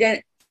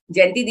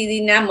જયંતિ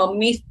દીદીના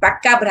મમ્મી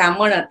પાક્કા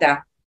બ્રાહ્મણ હતા.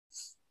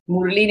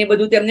 મુરલી ને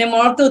બધું તેમને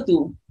મળતું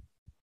હતું,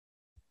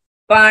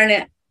 પણ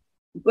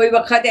કોઈ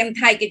વખત એમ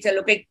થાય કે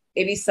ચલો કંઈક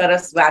એવી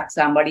સરસ વાત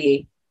સાંભળીએ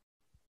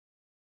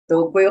તો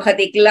કોઈ વખત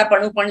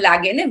એકલાપણું પણ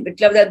લાગે ને,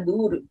 એટલા બધા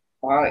દૂર.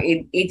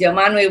 એ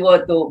જમાનો એવો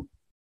હતો,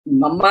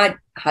 મમ્મા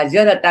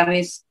હાજર હતા.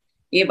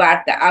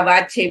 આ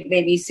વાત છે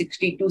મેબી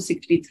 62,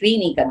 63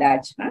 ની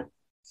કદાચ.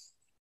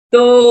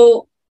 તો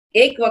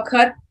એક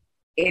વખત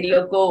એ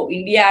લોકો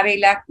ઇન્ડિયા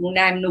આવેલા,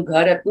 પૂના એમનું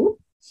ઘર હતું,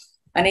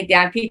 અને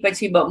ત્યાંથી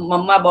પછી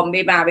મમ્મા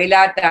બોમ્બેમાં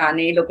આવેલા હતા,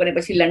 અને એ લોકોને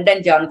પછી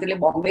લંડન જવાનું હતું,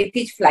 એટલે બોમ્બે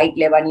થી જ ફ્લાઇટ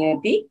લેવાની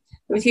હતી.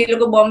 પછી એ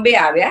લોકો બોમ્બે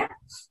આવ્યા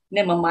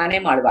ને મમ્માને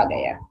મળવા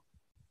ગયા.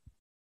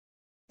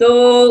 તો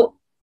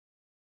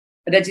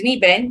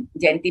રજનીબેન,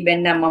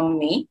 જયંતિબેનના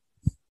મમ્મી,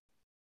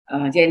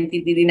 जयंती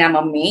दीदी ना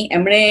मम्मी,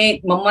 एमने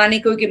मम्मा ने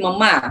कहा कि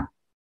मम्मा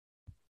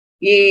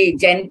ये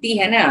जयंती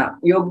है ना,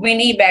 योग में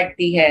नहीं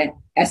बैठती है,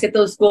 ऐसे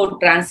तो उसको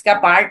ट्रांस का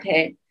पार्ट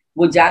है,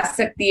 वो जा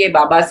सकती है,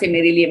 बाबा से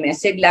मेरे लिए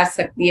मैसेज ला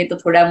सकती है, तो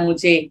थोड़ा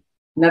मुझे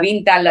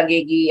नवीनता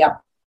लगेगी. अब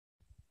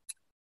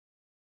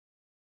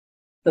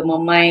तो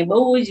मम्माए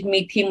बहु ज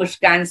मीठी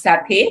मुस्कान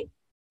साथे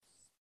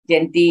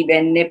जयंती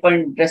बेन ने पण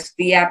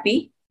दृष्टि आपी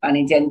અને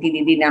જયંતિ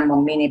દીદીના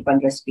મમ્મીને પણ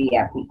દૃષ્ટિ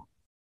આપી.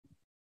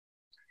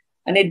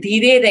 અને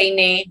ધીરે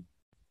રહીને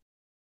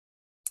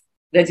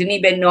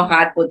રજનીબેનનો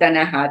હાથ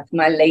પોતાના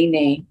હાથમાં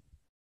લઈને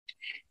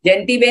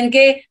જયંતિબેન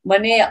કે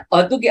મને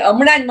હતું કે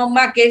હમણાં જ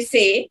મમ્મા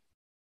કહેશે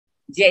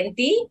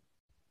જયંતિ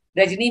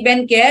રજનીબેન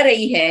કહ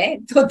રહી હૈ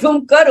તો તુમ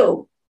કરો,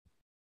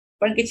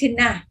 પણ કે છે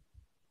ના,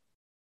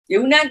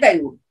 એવું ના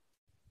થયું.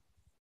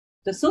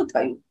 તો શું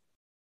થયું?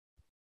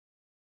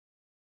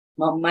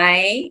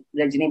 મમ્માએ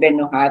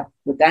રજનીબેનનો હાથ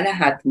પોતાના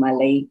હાથમાં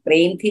લઈ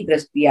પ્રેમથી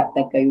દ્રષ્ટિ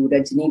આપતા કહ્યું,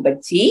 રજની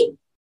બચ્ચી,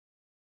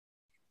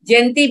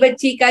 जयंती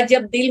बच्ची का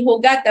जब दिल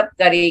होगा तब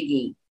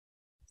करेगी,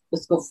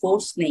 उसको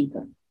फोर्स नहीं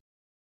करो.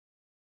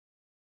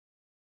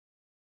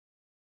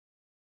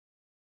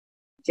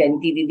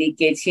 जयंती दीदी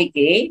के छे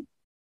के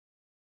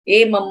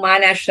ए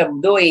मम्माना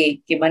शब्दों ए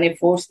कि मने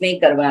फोर्स नहीं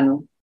करवानो,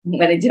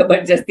 मने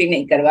जबरदस्ती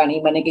नहीं करवानी,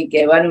 मने कई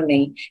कहेवानुं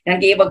नहीं. कारण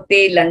के ए वखते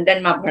लंडन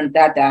में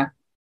भणता था,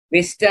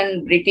 वेस्टर्न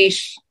ब्रिटिश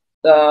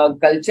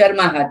कल्चर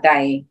में हता.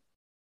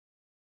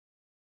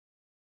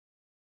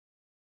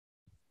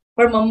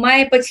 પણ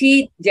મમ્માએ પછી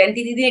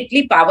જયંતિ દીદી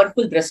એટલી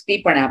પાવરફુલ દ્રષ્ટિ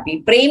પણ આપી,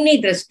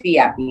 પ્રેમની દ્રષ્ટિ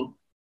આપી.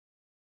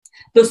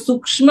 તો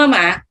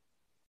સૂક્ષ્મમાં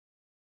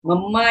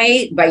મમ્માએ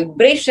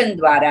વાઇબ્રેશન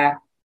દ્વારા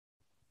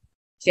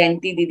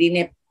જયંતિ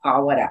દીદીને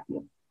પાવર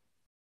આપ્યો.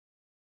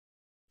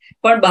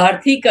 પણ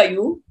બહારથી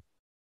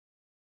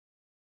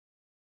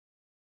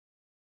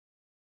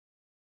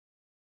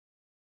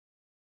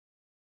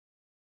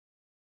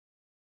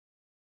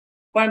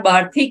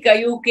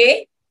કહ્યું કે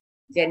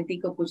जयंती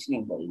को कुछ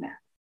नहीं बोलना.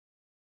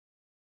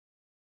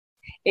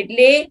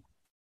 એટલે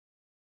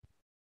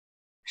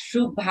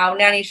શુભ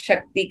ભાવનાની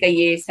શક્તિ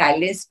કહીએ,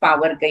 સાયલેન્સ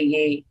પાવર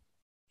કહીએ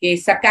કે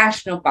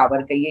સકાશનો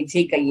પાવર કહીએ,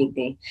 જે કહીએ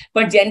તે.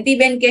 પણ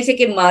જયંતિબેન કહે છે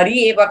કે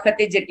મારી એ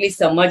વખતે જેટલી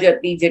સમજ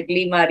હતી,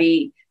 જેટલી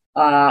મારી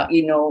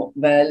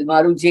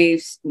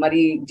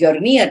મારી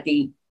જર્ની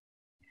હતી,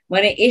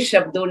 મને એ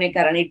શબ્દોને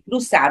કારણે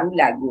એટલું સારું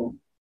લાગ્યું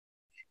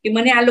કે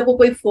મને આ લોકો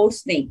કોઈ ફોર્સ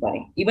નહીં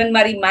કરે. ઇવન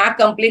મારી માં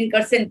કમ્પ્લેન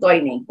કરશે ને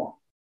તોય નહીં કરે.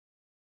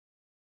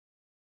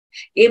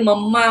 એ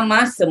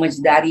મમ્મામાં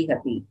સમજદારી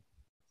હતી,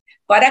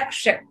 પરખ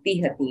શક્તિ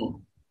હતી.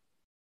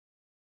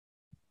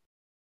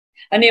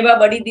 અને એવા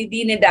બડી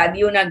દીદી ને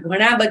દાદીઓના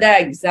ઘણા બધા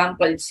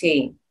એક્ઝામ્પલ છે.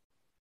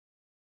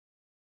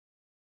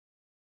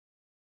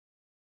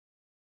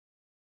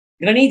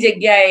 ઘણી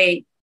જગ્યાએ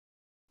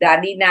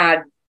દાદીના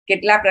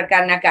કેટલા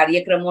પ્રકારના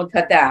કાર્યક્રમો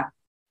થતા,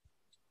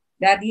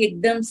 દાદી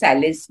એકદમ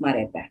સાયલેન્સમાં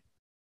રહેતા.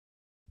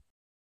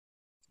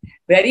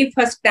 વેરી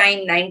ફર્સ્ટ ટાઈમ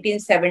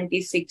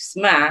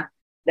 1976માં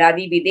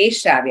દાદી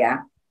વિદેશ આવ્યા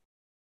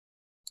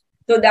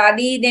તો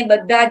દાદીને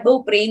બધા બહુ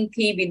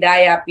પ્રેમથી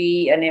વિદાય આપી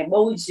અને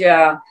બહુ જ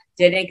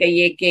જેને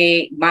કહીએ કે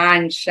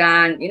માન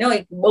શાન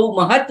એક બહુ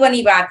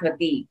મહત્વની વાત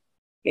હતી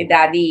કે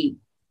દાદી,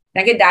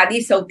 કારણ કે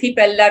દાદી સૌથી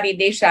પહેલા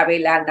વિદેશ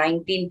આવેલા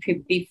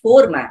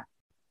 1954માં,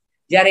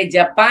 જ્યારે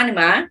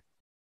જાપાનમાં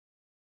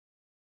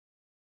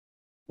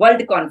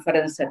વર્લ્ડ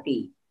કોન્ફરન્સ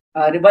હતી,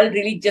 વર્લ્ડ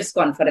રિલિજિયસ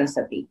કોન્ફરન્સ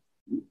હતી.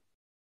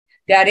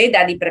 ત્યારે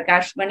દાદી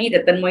પ્રકાશમણી,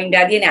 રતનમોહન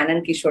દાદી અને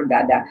આનંદ કિશોર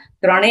દાદા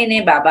ત્રણેયને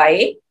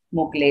બાબાએ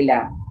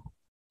મોકલેલા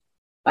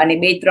અને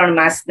 2-3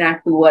 માસના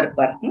ટુર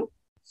પર.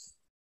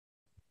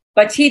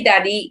 પછી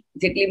દાદી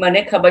જેટલી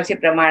મને ખબર છે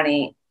પ્રમાણે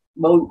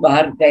બહુ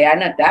બહાર ગયા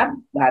નતા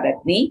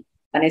ભારતની,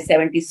 અને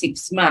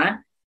 76માં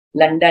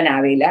લંડન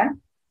આવેલા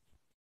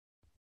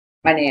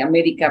અને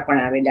અમેરિકા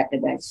પણ આવેલા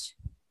કદાચ.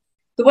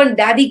 તો પણ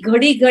દાદી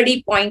ઘડી ઘડી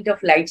પોઈન્ટ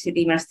ઓફ લાઇટ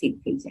સિટીમાં સ્થિત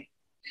થઈ જાય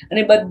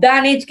અને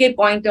બધાને જ કે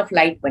પોઈન્ટ ઓફ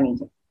લાઇટ બની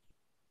જાય.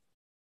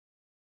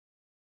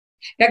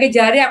 કારણ કે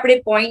જયારે આપણે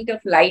પોઈન્ટ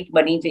ઓફ લાઇટ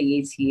બની જઈએ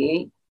છીએ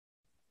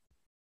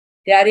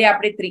ત્યારે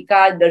આપણે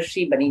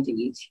ત્રિકાળદર્શી બની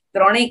જઈએ છીએ.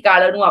 ત્રણેય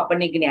કાળનું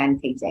આપણને જ્ઞાન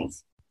થઈ જાય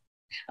છે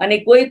અને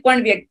કોઈ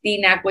પણ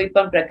વ્યક્તિના કોઈ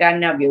પણ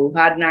પ્રકારના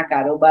વ્યવહારના,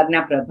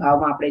 કારોબારના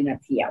પ્રભાવમાં આપણે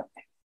નથી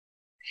આવતા.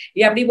 એ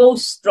આપણી બહુ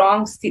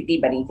સ્ટ્રોંગ સ્થિતિ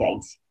બની જાય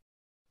છે.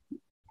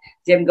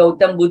 જેમ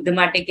ગૌતમ બુદ્ધ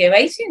માટે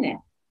કહેવાય છે ને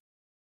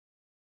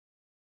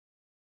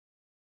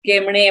કે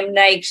એમણે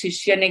એમના એક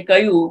શિષ્યને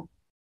કહ્યું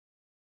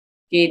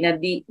કે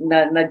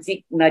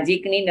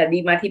નજીકની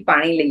નદીમાંથી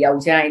પાણી લઈ આવ,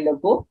 જ્યાં એ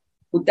લોકો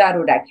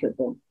ઉતારો રાખ્યો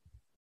હતો.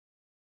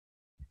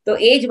 તો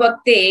એ જ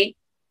વખતે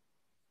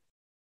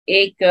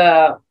એક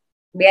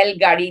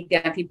બેલગાડી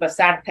ત્યાંથી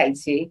પસાર થાય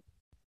છે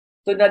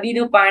તો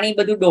નદીનું પાણી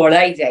બધું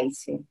ડોળાઈ જાય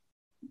છે.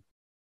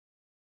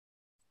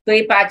 તો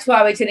એ પાછો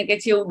આવે છે ને કે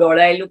છે એવું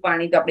ડોળાયેલું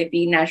પાણી તો આપણે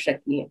પી ના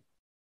શકીએ.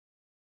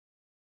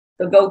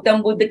 તો ગૌતમ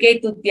બુદ્ધ કે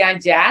તું ત્યાં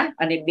જા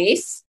અને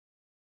બેસ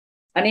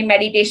અને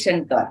મેડિટેશન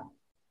કર.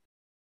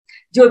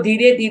 જો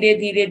ધીરે ધીરે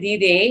ધીરે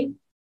ધીરે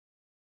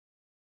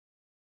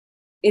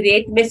એ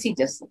રેત બેસી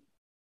જશે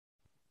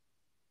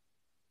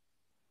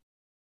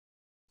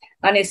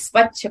અને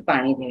સ્વચ્છ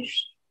પાણી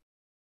રહેશે,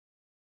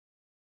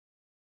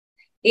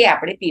 એ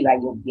આપણે પીવા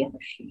યોગ્ય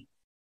હશે.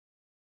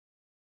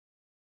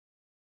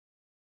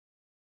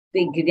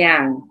 તે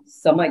જ્ઞાન,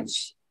 સમજ,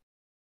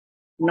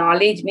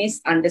 knowledge means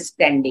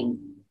understanding,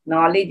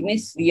 knowledge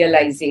means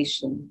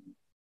realisation,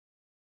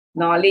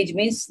 knowledge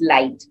means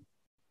light,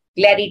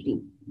 clarity.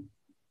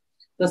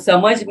 તો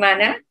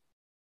સમજમાંના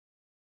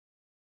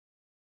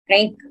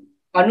કંઈક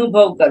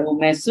અનુભવ કરવું,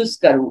 મહેસૂસ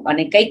કરવું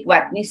અને કંઈક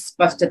વાતની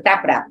સ્પષ્ટતા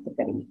પ્રાપ્ત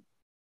કરવી.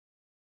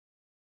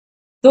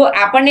 તો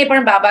આપણને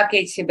પણ બાબા કહે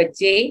છે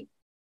બચ્ચે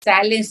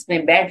સાયલેન્સ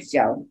में बैठ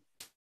जाओ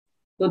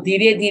तो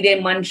धीरे धीरे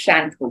मन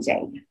शांत हो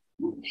जाएगा.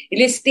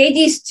 એટલે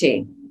સ્ટેજીસ છે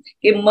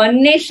કે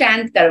મનને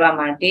શાંત કરવા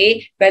માટે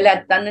પહેલા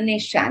તનને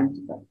શાંત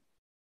કરો.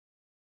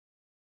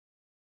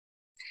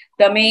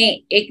 તમે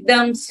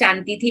એકદમ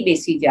શાંતિથી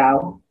બેસી જાઓ,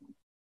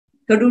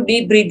 થોડું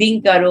ડીપ બ્રીધિંગ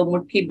કરો,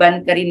 મુઠ્ઠી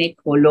બંધ કરીને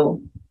ખોલો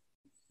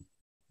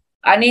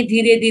અને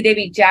ધીરે ધીરે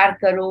વિચાર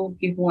કરો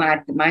કે હું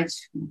આત્મા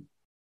છું.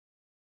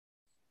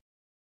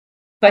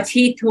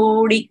 પછી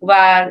થોડીક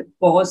વાર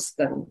પોઝ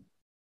કરો,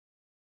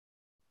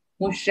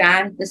 હું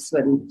શાંત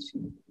સ્વરૂપ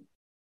છું,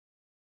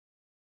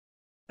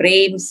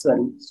 પ્રેમ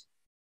સ્વરૂપ છું.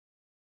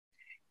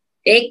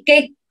 એક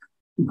એક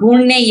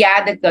ગુણને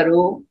યાદ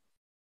કરો.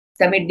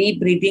 તમે ડીપ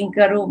બ્રીધિંગ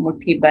કરો,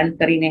 મુઠ્ઠી બંધ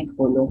કરીને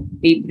ખોલો,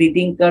 ડીપ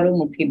બ્રીધિંગ કરો,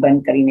 મુઠ્ઠી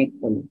બંધ કરીને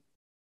ખોલો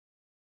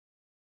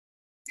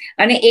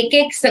અને એક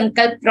એક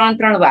સંકલ્પ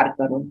 3-3 વાર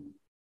કરો.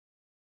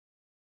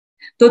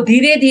 તો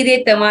ધીરે ધીરે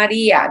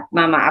તમારી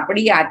આત્મામાં,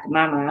 આપણી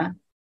આત્મામાં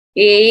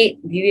એ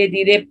ધીરે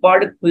ધીરે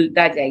પડ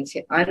ખુલતા જાય છે,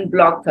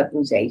 અનબ્લોક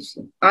થતું જાય છે,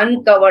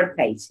 અનકવર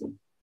થાય છે.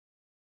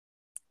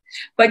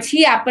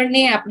 પછી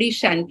આપણને આપણી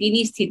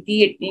શાંતિની સ્થિતિ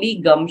એટલી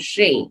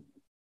ગમશે,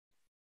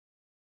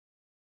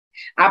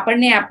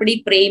 આપણને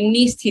આપણી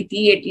પ્રેમની સ્થિતિ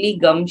એટલી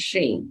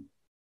ગમશે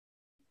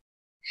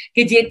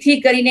કે જેથી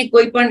કરીને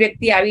કોઈ પણ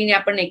વ્યક્તિ આવીને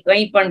આપણને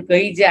કંઈ પણ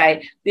કહી જાય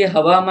તે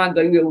હવામાં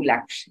ગયું એવું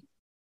લાગશે.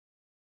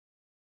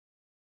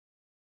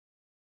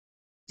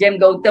 જેમ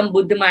ગૌતમ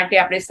બુદ્ધ માટે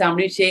આપણે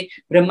સાંભળ્યું છે,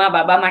 બ્રહ્મા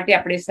બાબા માટે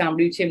આપણે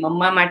સાંભળ્યું છે,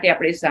 મમ્મા માટે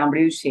આપણે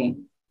સાંભળ્યું છે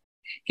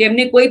કે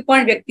એમને કોઈ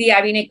પણ વ્યક્તિ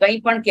આવીને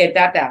કંઈ પણ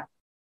કહેતા હતા,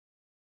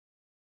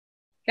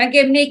 કારણ કે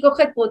એમને એક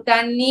વખત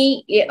પોતાની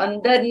એ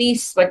અંદરની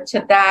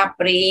સ્વચ્છતા,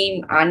 પ્રેમ,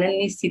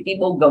 આનંદની સ્થિતિ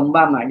બહુ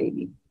ગમવા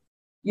માંડેલી.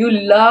 You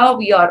love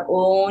your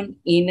own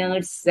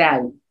inner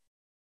self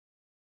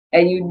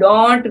and you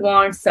don't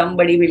want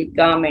somebody will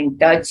come and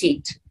touch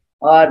it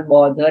or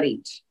bother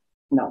it.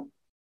 No,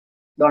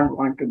 don't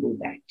want to do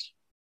that.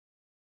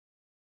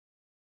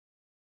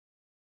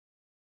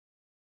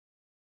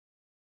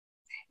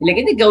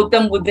 એટલે કે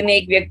ગૌતમ બુદ્ધને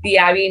એક વ્યક્તિ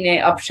આવીને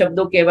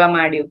અપશબ્દો કહેવા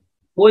માંડ્યો,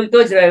 બોલતો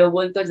જ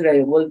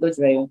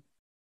રહ્યો,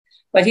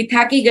 પછી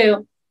થાકી ગયો.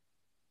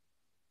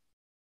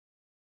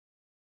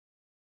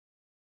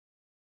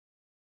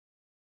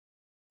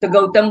 તો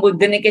ગૌતમ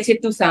બુદ્ધને કે છે,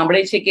 તું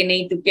સાંભળે છે કે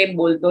નહીં? તું કેમ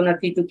બોલતો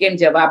નથી? તું કેમ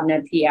જવાબ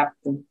નથી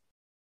આપતો?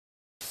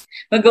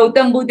 પણ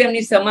ગૌતમ બુદ્ધ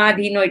એમની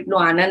સમાધિનો એટલો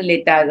આનંદ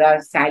લેતા હતા,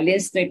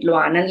 સાયલેન્સનો એટલો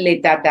આનંદ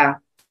લેતા હતા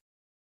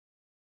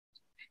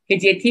કે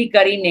જેથી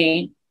કરીને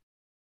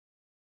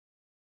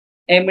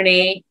એમણે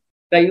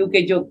કહ્યું કે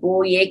જો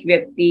કોઈ એક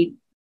વ્યક્તિ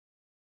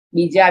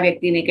બીજા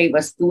વ્યક્તિને કઈ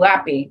વસ્તુ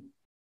આપે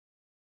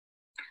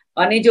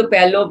અને જો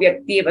પહેલો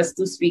વ્યક્તિ એ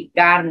વસ્તુ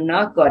સ્વીકાર ન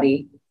કરે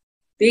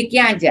તો એ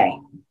ક્યાં જાય?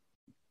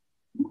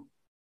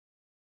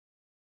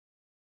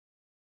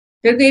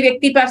 તો એ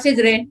વ્યક્તિ પાસે જ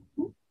રહે.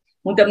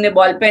 હું તમને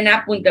બોલપેન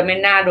આપું, તમે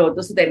ના રહો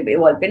તો શું થાય?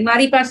 બોલપેન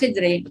મારી પાસે જ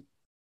રહે.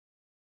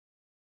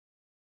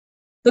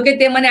 તો કે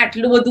તે મને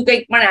આટલું બધું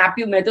કંઈક પણ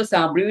આપ્યું, મેં તો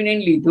સાંભળ્યું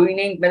નહીં, લીધું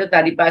નહીં, મેં તો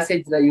તારી પાસે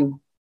જ રહ્યું.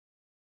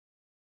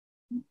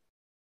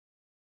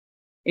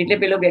 એટલે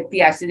પેલો વ્યક્તિ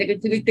આશ્ચર્ય કે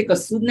તે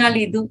કશું જ ના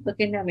લીધું? તો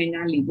કે ના, મેં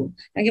ના લીધું,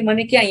 કારણ કે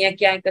મને ક્યાં અહીંયા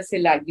ક્યાંય કશે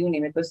લાગ્યું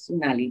નહીં, મેં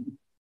કશું ના લીધું.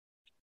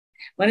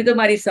 મને તો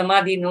મારી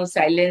સમાધિનો,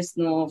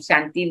 સાયલેન્સનો,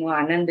 શાંતિનો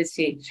આનંદ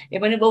છે, એ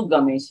મને બહુ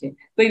ગમે છે.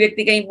 કોઈ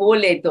વ્યક્તિ કંઈ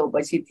બોલે તો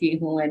પછીથી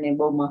હું એને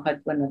બહુ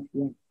મહત્વ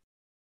નથી.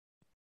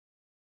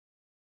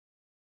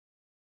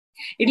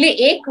 એટલે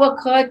એક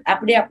વખત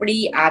આપણે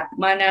આપણી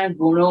આત્માના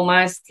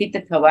ગુણોમાં સ્થિત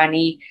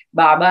થવાની,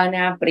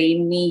 બાબાના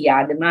પ્રેમની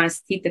યાદમાં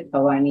સ્થિત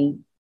થવાની.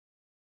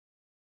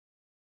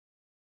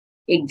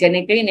 એક જણે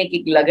કહીને કે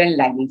લગન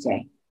લાગી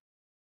જાય.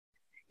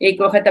 એક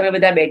વખત અમે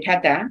બધા બેઠા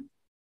હતા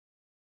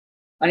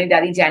અને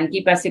દાદી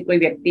જાનકી પાસે કોઈ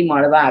વ્યક્તિ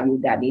મળવા આવ્યું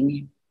દાદીને,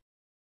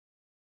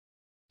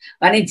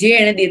 અને જે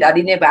એને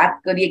દાદીને વાત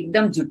કરી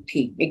એકદમ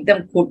જુઠ્ઠી, એકદમ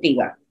ખોટી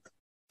વાત.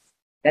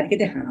 દાદી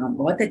કહેતે હા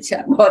બહુત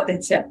અચ્છા, બહુત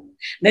અચ્છા.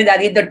 ને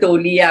દાદીએ તો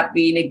ટોલી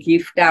આપીને,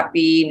 ગિફ્ટ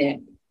આપીને,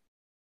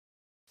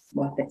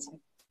 બહુત અચ્છા,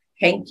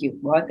 થેન્ક યુ,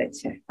 બહુત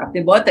અચ્છા, આપને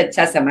બહુત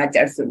અચ્છા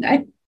સમાચાર સુનાય.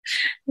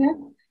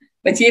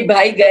 પછી એ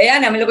ભાઈ ગયા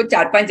ને અમે લોકો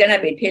 4-5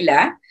 જણા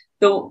બેઠેલા,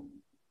 તો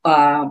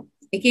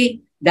કે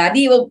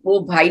दादी वो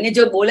भाई ने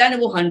जो बोला ना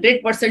वो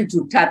 100%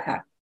 झूठा था.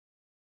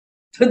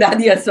 तो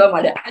दादी हंसवा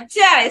માંડ્યા.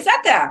 अच्छा ऐसा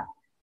था?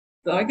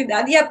 तो मैं कि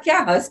दादी आप क्या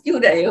हंस क्यों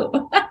रहे हो?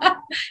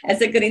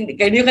 ऐसे કરીને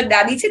कई वक्त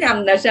दादी છે ને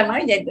આમ નશામાં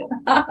આવી જાય તો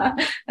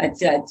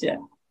अच्छा अच्छा,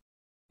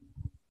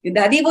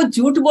 दादी वो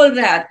झूठ बोल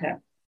रहा था.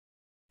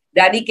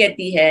 दादी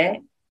कहती है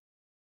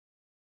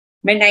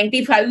मैं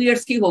 95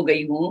 इयर्स की हो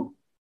गई हूँ,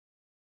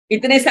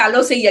 इतने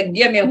सालों से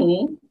यज्ञ में हूँ,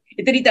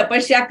 इतनी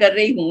तपस्या कर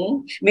रही हूँ,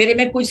 मेरे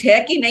में कुछ है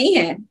कि नहीं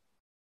है?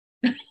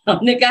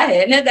 हमने कहा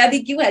है ना दादी,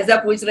 क्यों ऐसा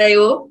पूछ रहे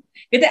हो?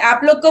 कहते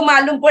आप लोग को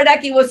मालूम पड़ा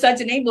कि वो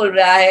सच नहीं बोल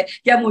रहा है,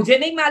 क्या मुझे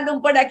नहीं मालूम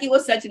पड़ा कि वो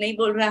सच नहीं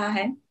बोल रहा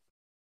है?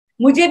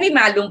 मुझे भी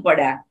मालूम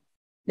पड़ा,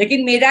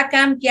 लेकिन मेरा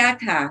काम क्या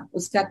था?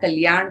 उसका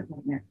कल्याण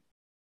करना,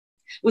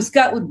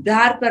 उसका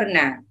उद्धार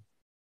करना.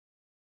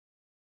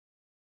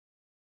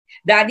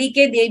 दादी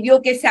के देवियों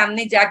के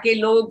सामने जाके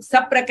लोग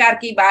सब प्रकार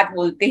की बात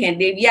बोलते हैं.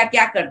 देवियां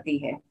क्या करती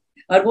है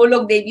और वो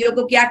लोग देवियों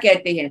को क्या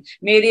कहते हैं?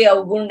 मेरे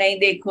अवगुण नहीं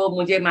देखो,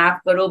 मुझे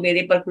माफ करो,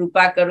 मेरे पर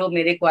कृपा करो,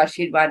 मेरे को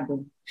आशीर्वाद दो.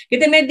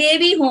 कहते मैं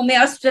देवी हूं, मैं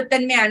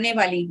अष्टतन में आने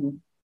वाली हूं,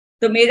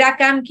 तो मेरा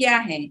काम क्या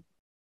है?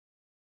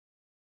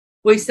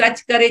 कोई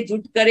सच करे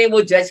झूठ करे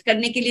वो जज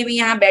करने के लिए मैं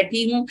यहाँ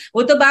बैठी हूँ,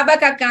 वो तो बाबा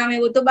का काम है,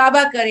 वो तो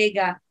बाबा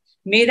करेगा.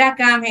 मेरा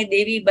काम है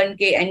देवी बन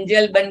के,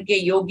 एंजल बन के,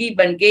 योगी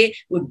बन के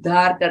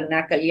उद्धार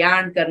करना,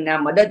 कल्याण करना,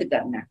 मदद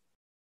करना.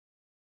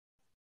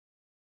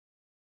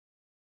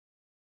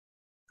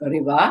 अरे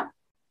वाह!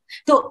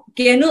 તો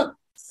કે એનું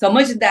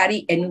સમજદારી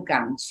એનું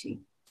કામ છે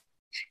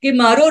કે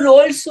મારો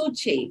રોલ શું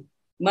છે,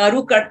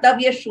 મારું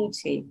કર્તવ્ય શું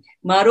છે,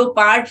 મારો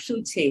પાર્ટ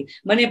શું છે.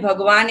 મને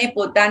ભગવાને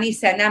પોતાની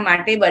સેના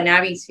માટે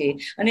બનાવી છે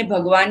અને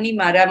ભગવાનની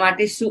મારા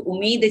માટે શું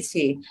ઉમ્મીદ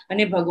છે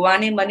અને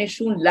ભગવાને મને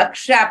શું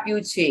લક્ષ્ય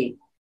આપ્યું છે,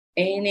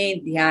 એને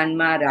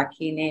ધ્યાનમાં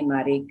રાખીને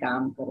મારે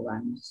કામ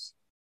કરવાનું છે.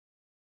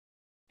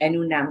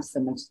 એનું નામ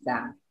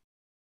સમજદાર.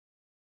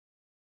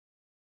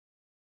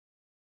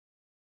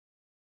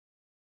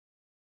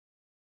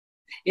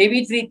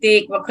 એવી જ રીતે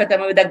એક વખત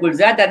અમે બધા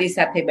ગુલઝાર દાદી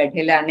સાથે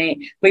બેઠેલા અને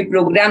કોઈ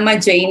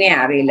પ્રોગ્રામમાં જઈને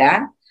આવેલા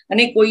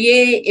અને કોઈએ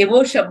એવો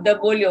શબ્દ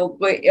બોલ્યો,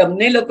 કોઈ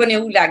અમને લોકોને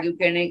એવું લાગ્યું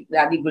કે એને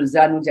દાદી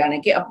ગુલઝારનું જાણે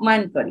કે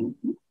અપમાન કર્યું,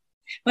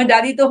 પણ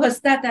દાદી તો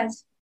હસતા હતા જ.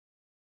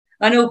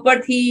 અને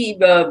ઉપરથી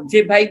જે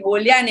ભાઈ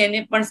બોલ્યા ને એને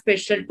પણ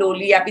સ્પેશિયલ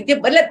ટોલી આપી, જે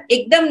મતલબ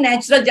એકદમ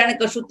નેચરલ, જાણે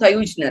કશું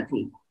થયું જ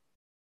નથી,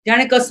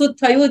 જાણે કશું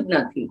થયું જ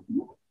નથી.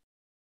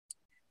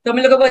 तो हम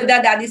लोग બધા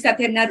દાદી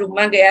સાથે એમના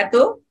રૂમમાં ગયા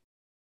તો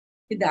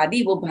दादी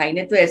वो भाई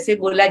ने तो ऐसे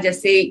बोला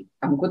जैसे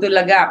हमको तो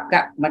लगा आपका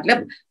मतलब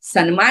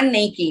सम्मान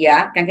नहीं किया,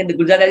 કારણ કે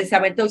ગુજરા દાદી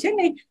સામે તો છે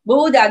ને બહુ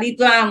દાદી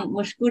તો આમ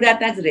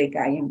મુસ્કુરાતા જ રહે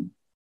કાયમ.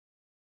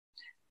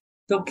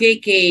 तो के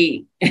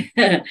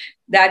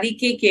दादी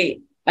के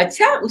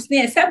अच्छा उसने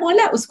ऐसा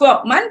बोला, उसको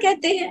अपमान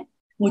कहते हैं?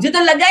 मुझे तो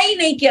लगा ही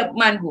नहीं कि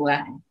अपमान हुआ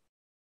है.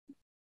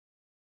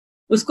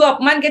 उसको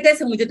अपमान कहते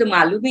हैं मुझे तो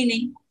मालूम ही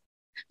नहीं.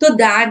 तो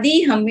दादी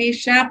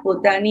हमेशा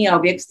પોતાની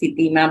અવ્યક્ત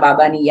સ્થિતિમાં,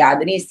 બાબાની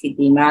યાદની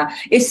સ્થિતિમાં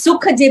એ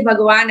સુખ જે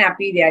ભગવાન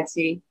આપી રહ્યા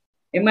છે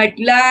એમાં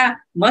એટલા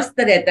મસ્ત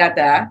રહેતા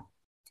હતા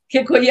कि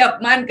कोई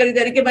अपमान કરી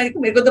દે કે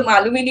मेरे को तो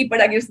मालूम ही नहीं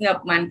पड़ा कि उसने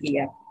अपमान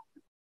किया.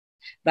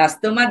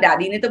 વાસ્તવમાં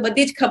દાદીને તો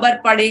બધી જ ખબર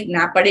પડે,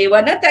 ના પડે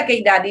એવા નતા કે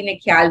દાદીને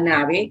ખ્યાલ ના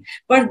આવે,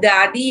 પણ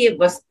દાદી એ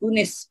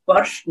વસ્તુને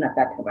સ્પર્શ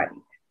નતા થવા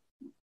દીધા.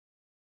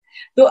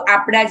 તો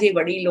આપણા જે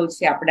વડીલો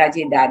છે, આપણા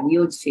જે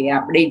દાદીઓ છે,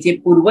 આપણે જે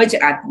પૂર્વજ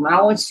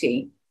આત્માઓ છે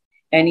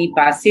એની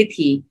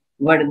પાસેથી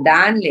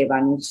વરદાન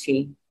લેવાનું છે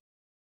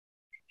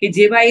કે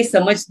જેવા એ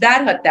સમજદાર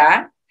હતા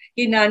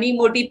કે નાની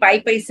મોટી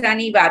પાઈ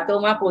પૈસાની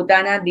વાતોમાં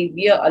પોતાના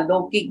દિવ્ય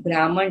અલૌકિક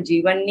બ્રાહ્મણ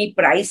જીવનની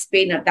પ્રાઇસ પે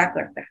નતા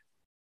કરતા.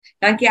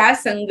 કારણ કે આ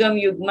સંગમ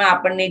યુગમાં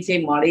આપણને જે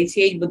મળે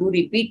છે એ બધું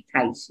રિપીટ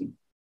થાય છે,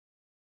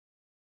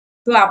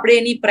 તો આપણે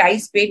એની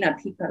પ્રાઇસ પે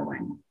નથી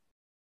કરવાની.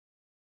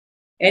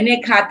 એને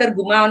ખાતર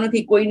ગુમાવવાનું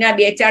નથી. કોઈના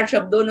 2-4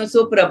 શબ્દોનો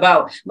શું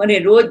પ્રભાવ? મને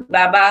રોજ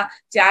બાબા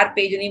 4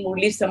 પેજની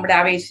મુરલી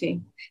સંભળાવે છે,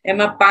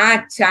 એમાં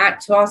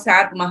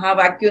 5-6-7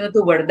 મહાવાક્યોનું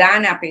તો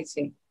વરદાન આપે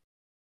છે.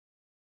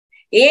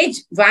 એ જ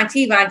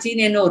વાંચી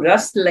વાંચીને એનો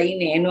રસ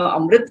લઈને, એનો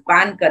અમૃત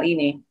પાન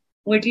કરીને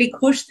હું એટલી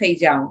ખુશ થઈ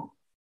જાઉં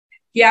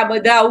કે આ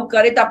બધા આવું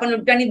કરે તો આપણને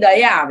ઉલટાની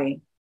દયા આવે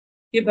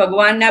કે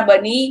ભગવાનના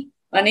બની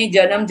અને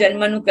જન્મ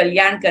જન્મનું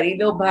કલ્યાણ કરી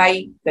લો ભાઈ,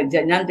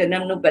 જન્મ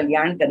જન્મનું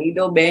કલ્યાણ કરી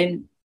લો બેન.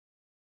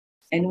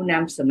 એનું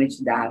નામ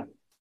સમજદાર.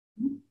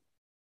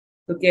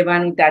 તો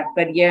કહેવાનું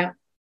તાત્પર્ય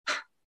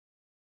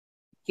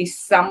કે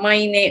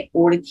સમયને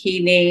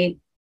ઓળખીને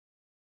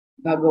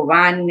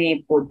ભગવાનને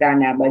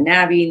પોતાના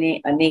બનાવીને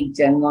અનેક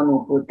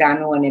જન્મોનું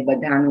પોતાનું અને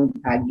બધાનું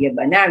ભાગ્ય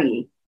બનાવીએ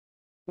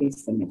એ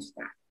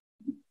સમજદાર.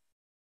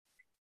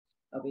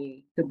 હવે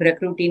તો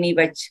પ્રકૃતિની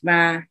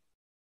વચમાં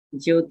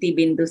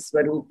જ્યોતિબિંદુ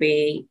સ્વરૂપે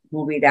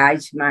હું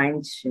વિરાજમાન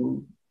છું.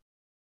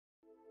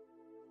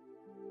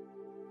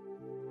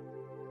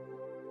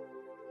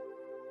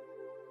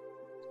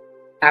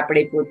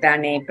 આપણે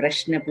પોતાને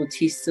પ્રશ્ન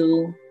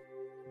પૂછીશું,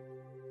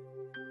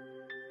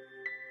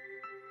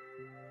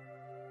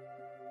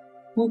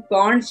 હું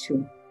કોણ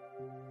છું?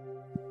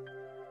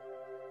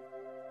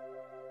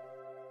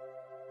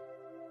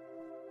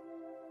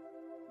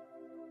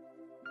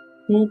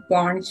 હું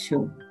કોણ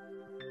છું?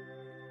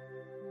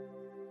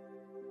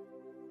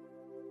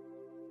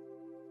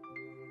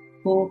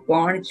 હું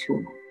કોણ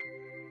છું?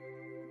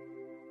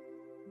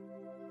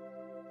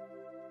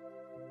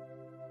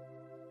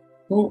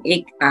 હું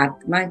એક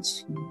આત્મા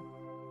છું.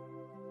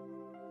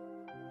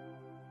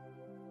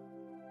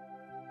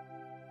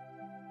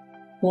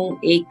 હું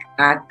એક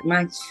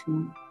આત્મા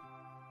છું.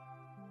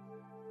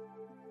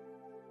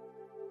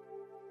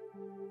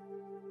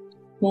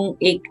 હું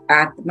એક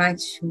આત્મા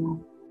છું.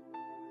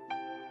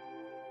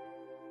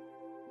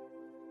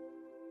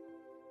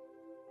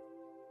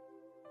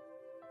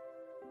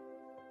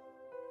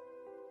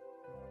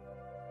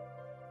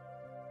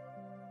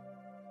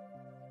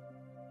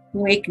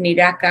 હું એક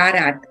નિરાકાર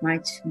આત્મા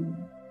છું.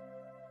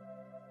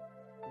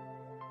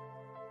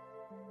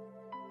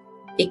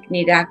 એક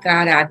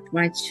નિરાકાર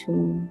આત્મા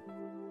છું.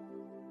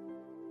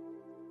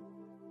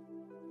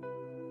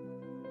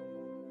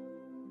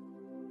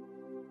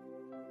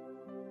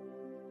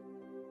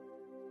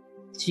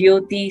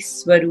 જ્યોતિ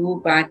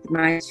સ્વરૂપ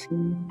આત્મા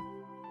છું.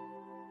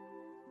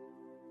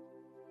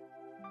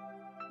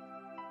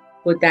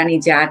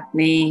 પોતાની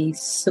જાતને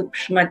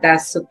સૂક્ષ્મતા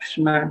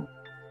સૂક્ષ્મ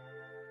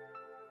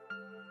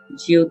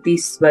જ્યોતિ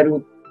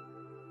સ્વરૂપ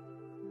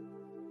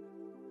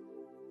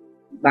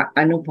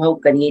અનુભવ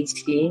કરીએ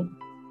છીએ.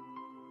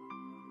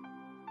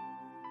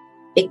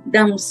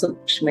 એકદમ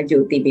સૂક્ષ્મ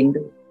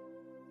જ્યોતિબિંદુ,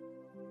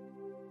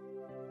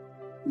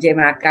 જેમ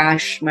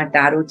આકાશમાં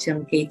તારો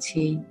ચમકે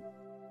છે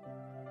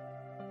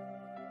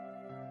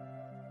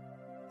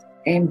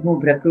એમ હું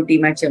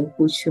પ્રકૃતિમાં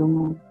ચમકું છું.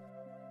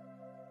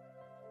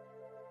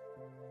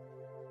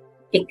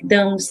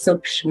 એકદમ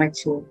સૂક્ષ્મ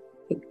છું,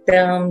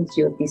 એકદમ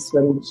જ્યોતિ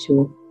સ્વરૂપ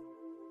છું.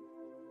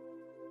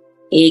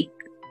 એક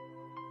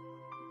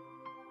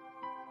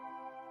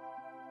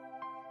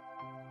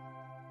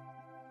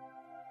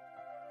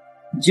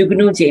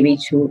જુગનુ જેવી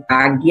છું,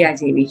 આજ્ઞા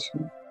જેવી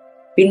છું,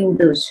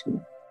 બિંદુ છું.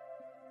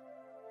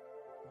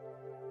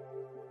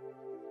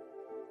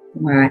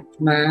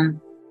 महात्मा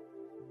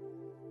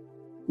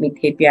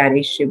मीठे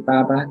प्यारे शिव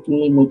बाबा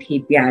की मीठी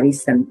प्यारी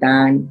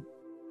संतान,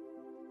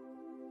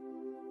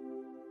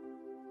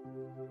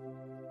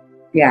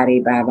 प्यारे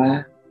बाबा,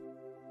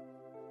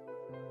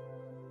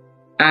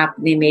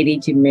 आपने मेरी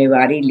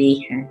जिम्मेवारी ली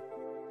है.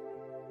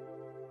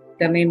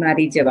 तमे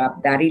मारी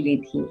जवाबदारी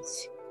लीधी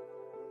है.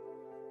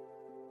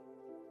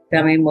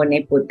 तमे मने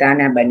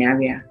पोताना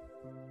बनाव्या.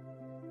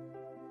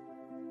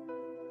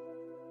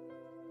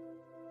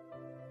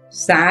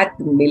 7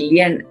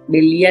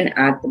 બિલિયન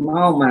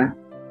આત્માઓમાં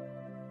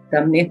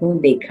તમને હું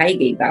દેખાઈ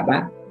ગઈ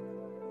બાબા.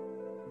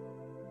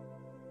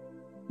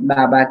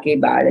 બાબા કે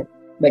બાળક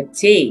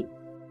બચ્ચે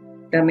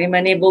તમે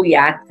મને બહુ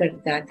યાદ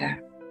કરતા હતા,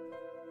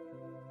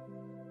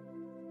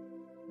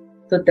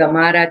 તો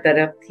તમારા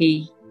તરફથી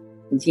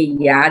જે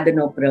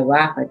યાદનો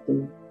પ્રવાહ હતો,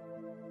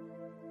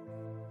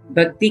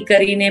 ભક્તિ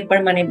કરીને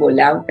પણ મને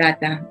બોલાવતા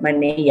હતા,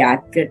 મને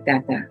યાદ કરતા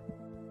હતા.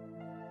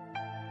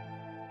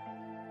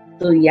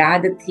 તો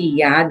યાદથી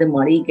યાદ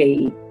મળી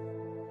ગઈ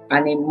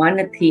અને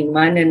મનથી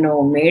મનનો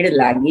મેળ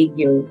લાગી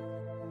ગયો,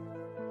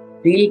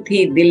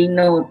 દિલથી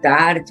દિલનો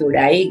તાર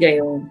જોડાઈ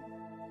ગયો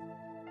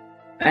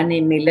અને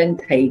મિલન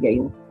થઈ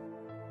ગયું.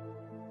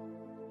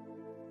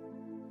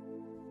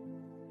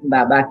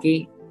 બાબા કે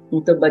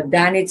હું તો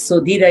બધાને જ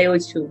શોધી રહ્યો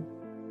છું.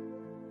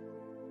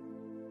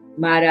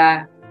 મારા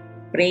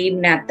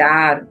પ્રેમના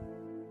તાર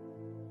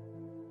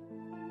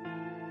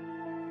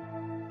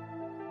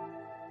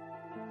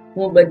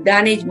હું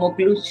બધાને જ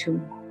મોકલું છું.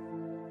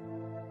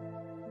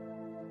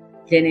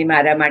 જેને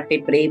મારા માટે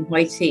પ્રેમ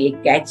હોય છે એ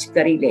કેચ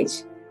કરી લે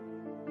છે,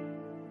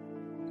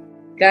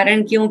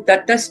 કારણ કે હું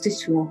તટસ્થ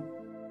છું.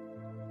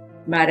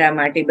 મારા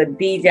માટે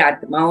બધી જ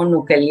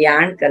આત્માઓનું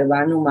કલ્યાણ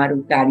કરવાનું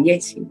મારું કાર્ય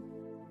છે.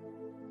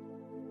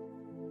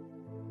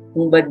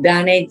 હું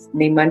બધાને જ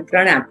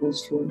નિમંત્રણ આપું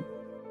છું,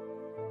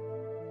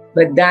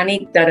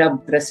 બધાની તરફ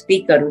દ્રષ્ટિ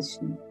કરું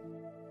છું,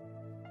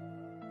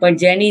 પણ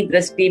જેની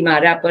દ્રષ્ટિ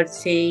મારા પર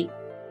છે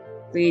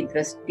તો એ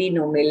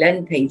દ્રષ્ટિનું મિલન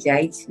થઈ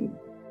જાય છે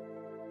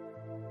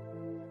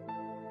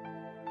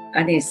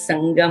અને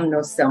સંગમનો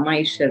સમય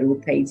શરૂ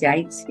થઈ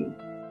જાય છે.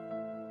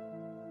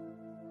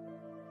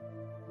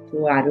 તો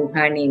આ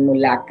રૂહાની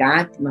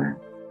મુલાકાતમાં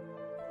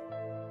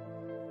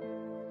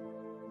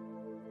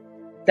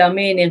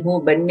તમે ને હું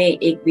બંને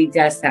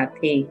એકબીજા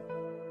સાથે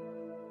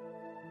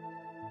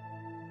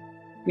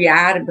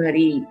પ્યાર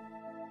ભરી,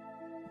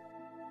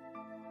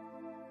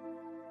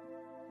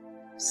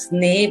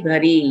 સ્નેહ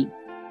ભરી,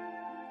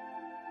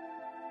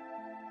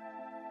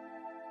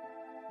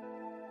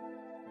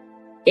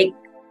 एक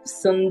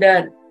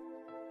सुंदर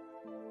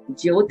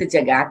ज्योत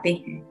जगाते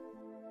हैं.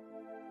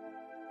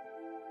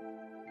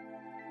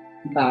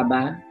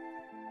 बाबा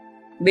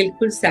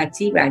बिल्कुल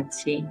साची बात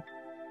છે.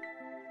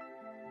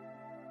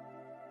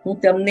 હું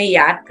તમને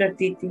યાદ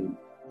કરતી હતી,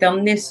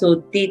 તમને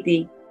શોધતી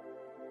હતી.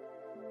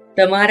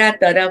 તમારા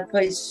તરફ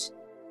જ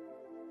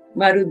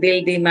મારું દિલ,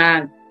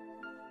 દિમાગ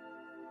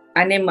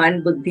અને મન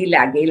બુદ્ધિ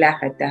લાગેલા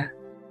હતા.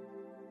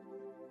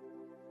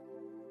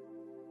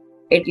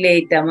 એટલે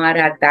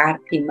તમારા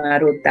તારથી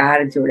મારો તાર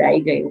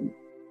જોડાઈ ગયો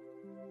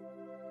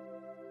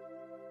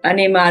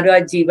અને મારા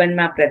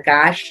જીવનમાં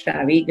પ્રકાશ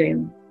આવી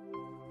ગયો.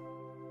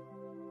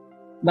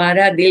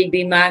 મારા દિલ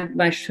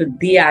દિમાગમાં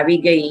શુદ્ધિ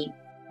આવી ગઈ,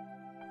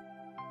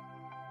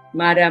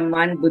 મારા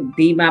મન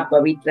બુદ્ધિમાં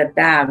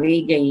પવિત્રતા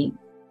આવી ગઈ.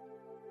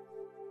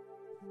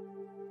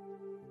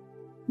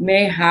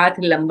 મેં હાથ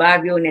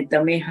લંબાવ્યો ને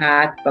તમે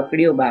હાથ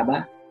પકડ્યો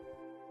બાબા.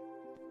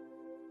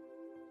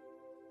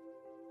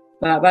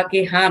 બાબા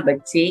કે હા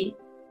બચ્ચે,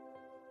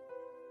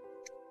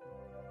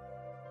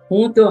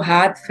 હું તો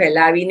હાથ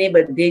ફેલાવીને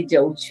બધે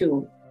જઉં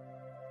છું.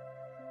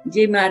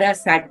 જે મારા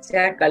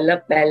સાચા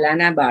કલપ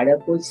પહેલાના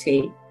બાળકો છે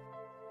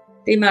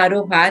તે મારો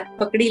હાથ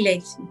પકડી લે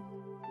છે.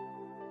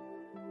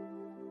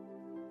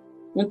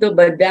 હું તો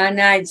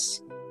બધાના જ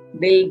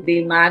દિલ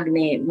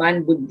દિમાગને, મન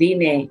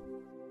બુદ્ધિને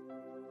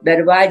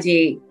દરવાજે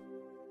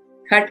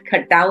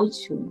ખટખટાવું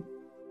છું,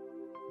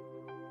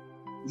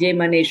 જે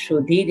મને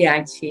શોધી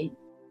રહ્યા છે,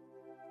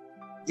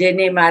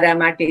 જેને મારા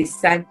માટે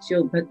સાચો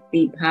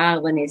ભક્તિ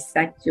ભાવ અને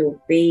સાચો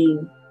પ્રેમ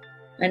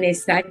અને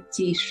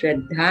સાચી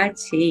શ્રદ્ધા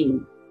છે.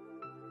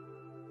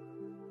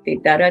 તે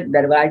તરત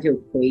દરવાજો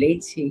ખોલે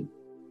છે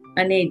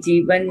અને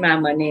જીવનમાં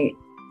મને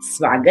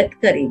સ્વાગત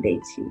કરી દે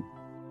છે.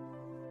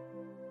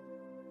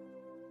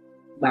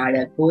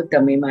 બાળકો,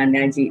 તમે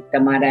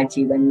તમારા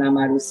જીવનમાં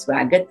મારું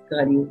સ્વાગત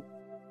કર્યું.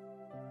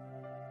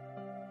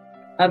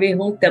 હવે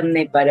હું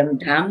તમને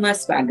પરમધામમાં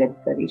સ્વાગત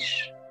કરીશ.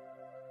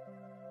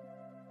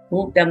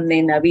 હું તમને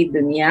નવી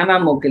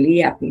દુનિયામાં મોકલી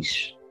આપીશ.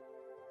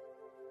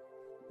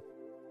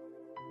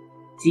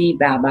 જી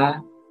બાબા,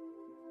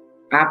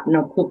 આપનો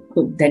ખૂબ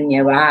ખૂબ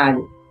ધન્યવાદ.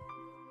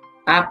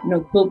 આપનો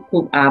ખૂબ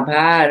ખૂબ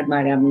આભાર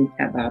મારા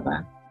મીઠા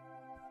બાબા,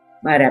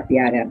 મારા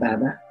પ્યારા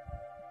બાબા,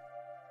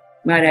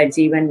 મારા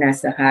જીવનના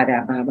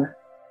સહારા બાબા,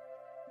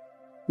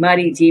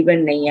 મારી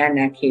જીવન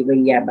નૈયાના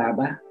ખેવૈયા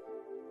બાબા,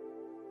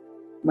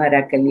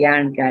 મારા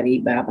કલ્યાણકારી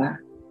બાબા,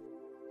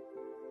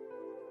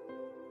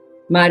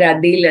 મારા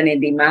દિલ અને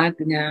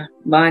દિમાગના,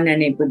 મન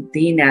અને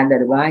બુદ્ધિના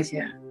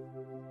દરવાજા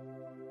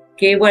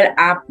કેવળ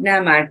આપના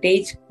માટે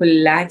જ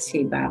ખુલ્લા છે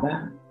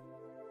બાબા.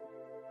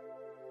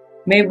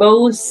 મેં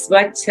બહુ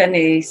સ્વચ્છ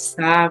અને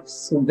સાફ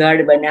સુઘડ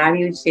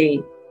બનાવ્યું છે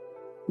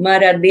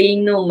મારા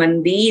દિલનું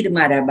મંદિર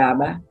મારા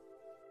બાબા.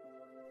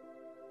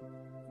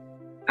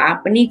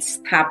 આપની જ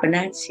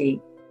સ્થાપના છે.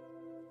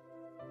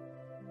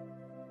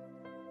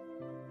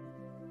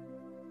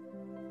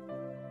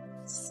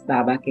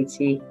 બાબા કે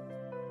છે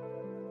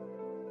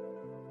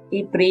એ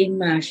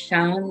પ્રેમમાં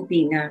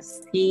શાંતિના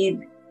સ્થિર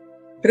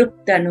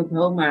તૃપ્ત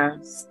અનુભવમાં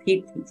સ્થિર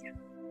થઈ જાઓ,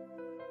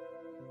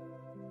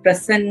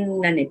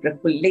 પ્રસન્ન અને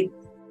પ્રફુલ્લિત